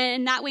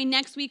 and that way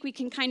next week we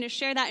can kind of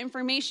share that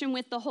information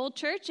with the whole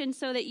church, and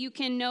so that you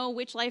can know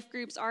which life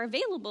groups are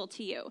available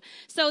to you.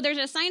 So there's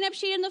a sign-up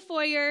sheet in the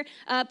foyer.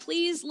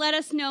 Please let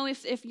us know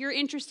if you're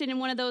interested in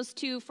one of those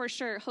two for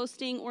sure,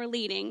 hosting or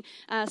leading,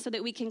 so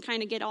that we can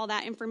kind of get all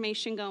that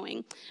information going.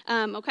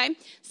 Okay,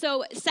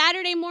 so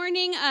Saturday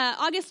morning,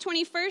 August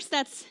 21st,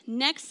 that's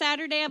next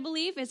Saturday, I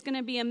believe, is going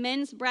to be a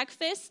men's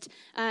breakfast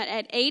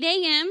at 8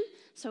 a.m.,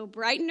 so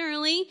bright and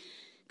early.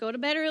 Go to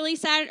bed early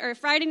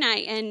Friday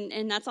night,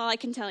 and that's all I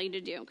can tell you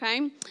to do,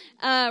 okay?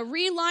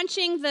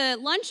 Relaunching the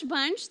lunch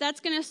bunch,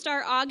 that's going to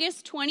start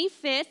August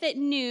 25th at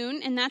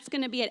noon, and that's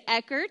going to be at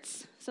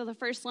Eckert's. So the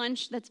first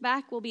lunch that's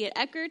back will be at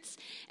Eckert's.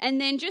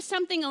 And then just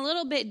something a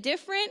little bit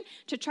different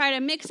to try to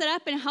mix it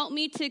up and help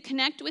me to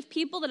connect with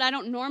people that I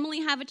don't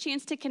normally have a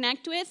chance to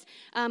connect with.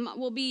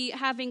 We'll be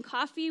having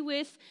coffee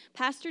with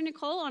Pastor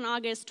Nicole on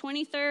August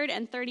 23rd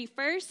and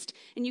 31st.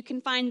 And you can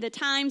find the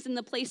times and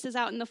the places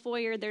out in the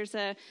foyer. There's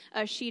a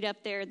sheet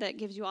up there that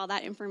gives you all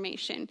that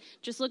information.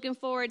 Just looking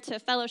forward to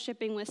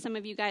fellowshipping with some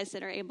of you guys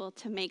that are able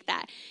to make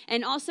that.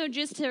 And also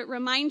just to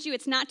remind you,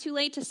 it's not too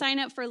late to sign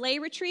up for Lay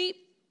Retreat.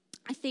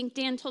 I think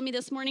Dan told me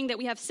this morning that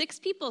we have 6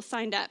 people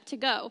signed up to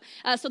go.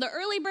 So the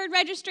early bird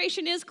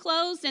registration is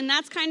closed, and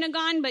that's kind of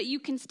gone, but you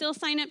can still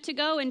sign up to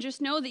go, and just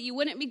know that you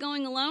wouldn't be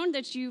going alone,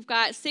 that you've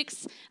got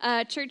 6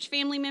 church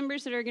family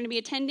members that are going to be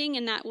attending,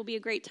 and that will be a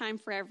great time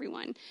for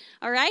everyone.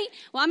 All right?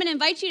 Well, I'm going to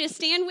invite you to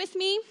stand with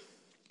me.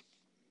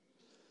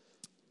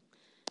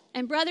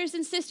 And brothers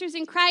and sisters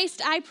in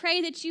Christ, I pray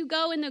that you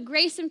go in the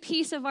grace and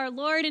peace of our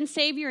Lord and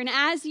Savior. And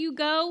as you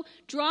go,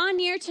 draw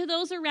near to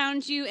those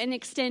around you and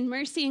extend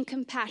mercy and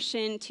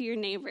compassion to your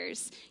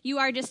neighbors. You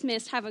are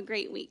dismissed. Have a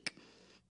great week.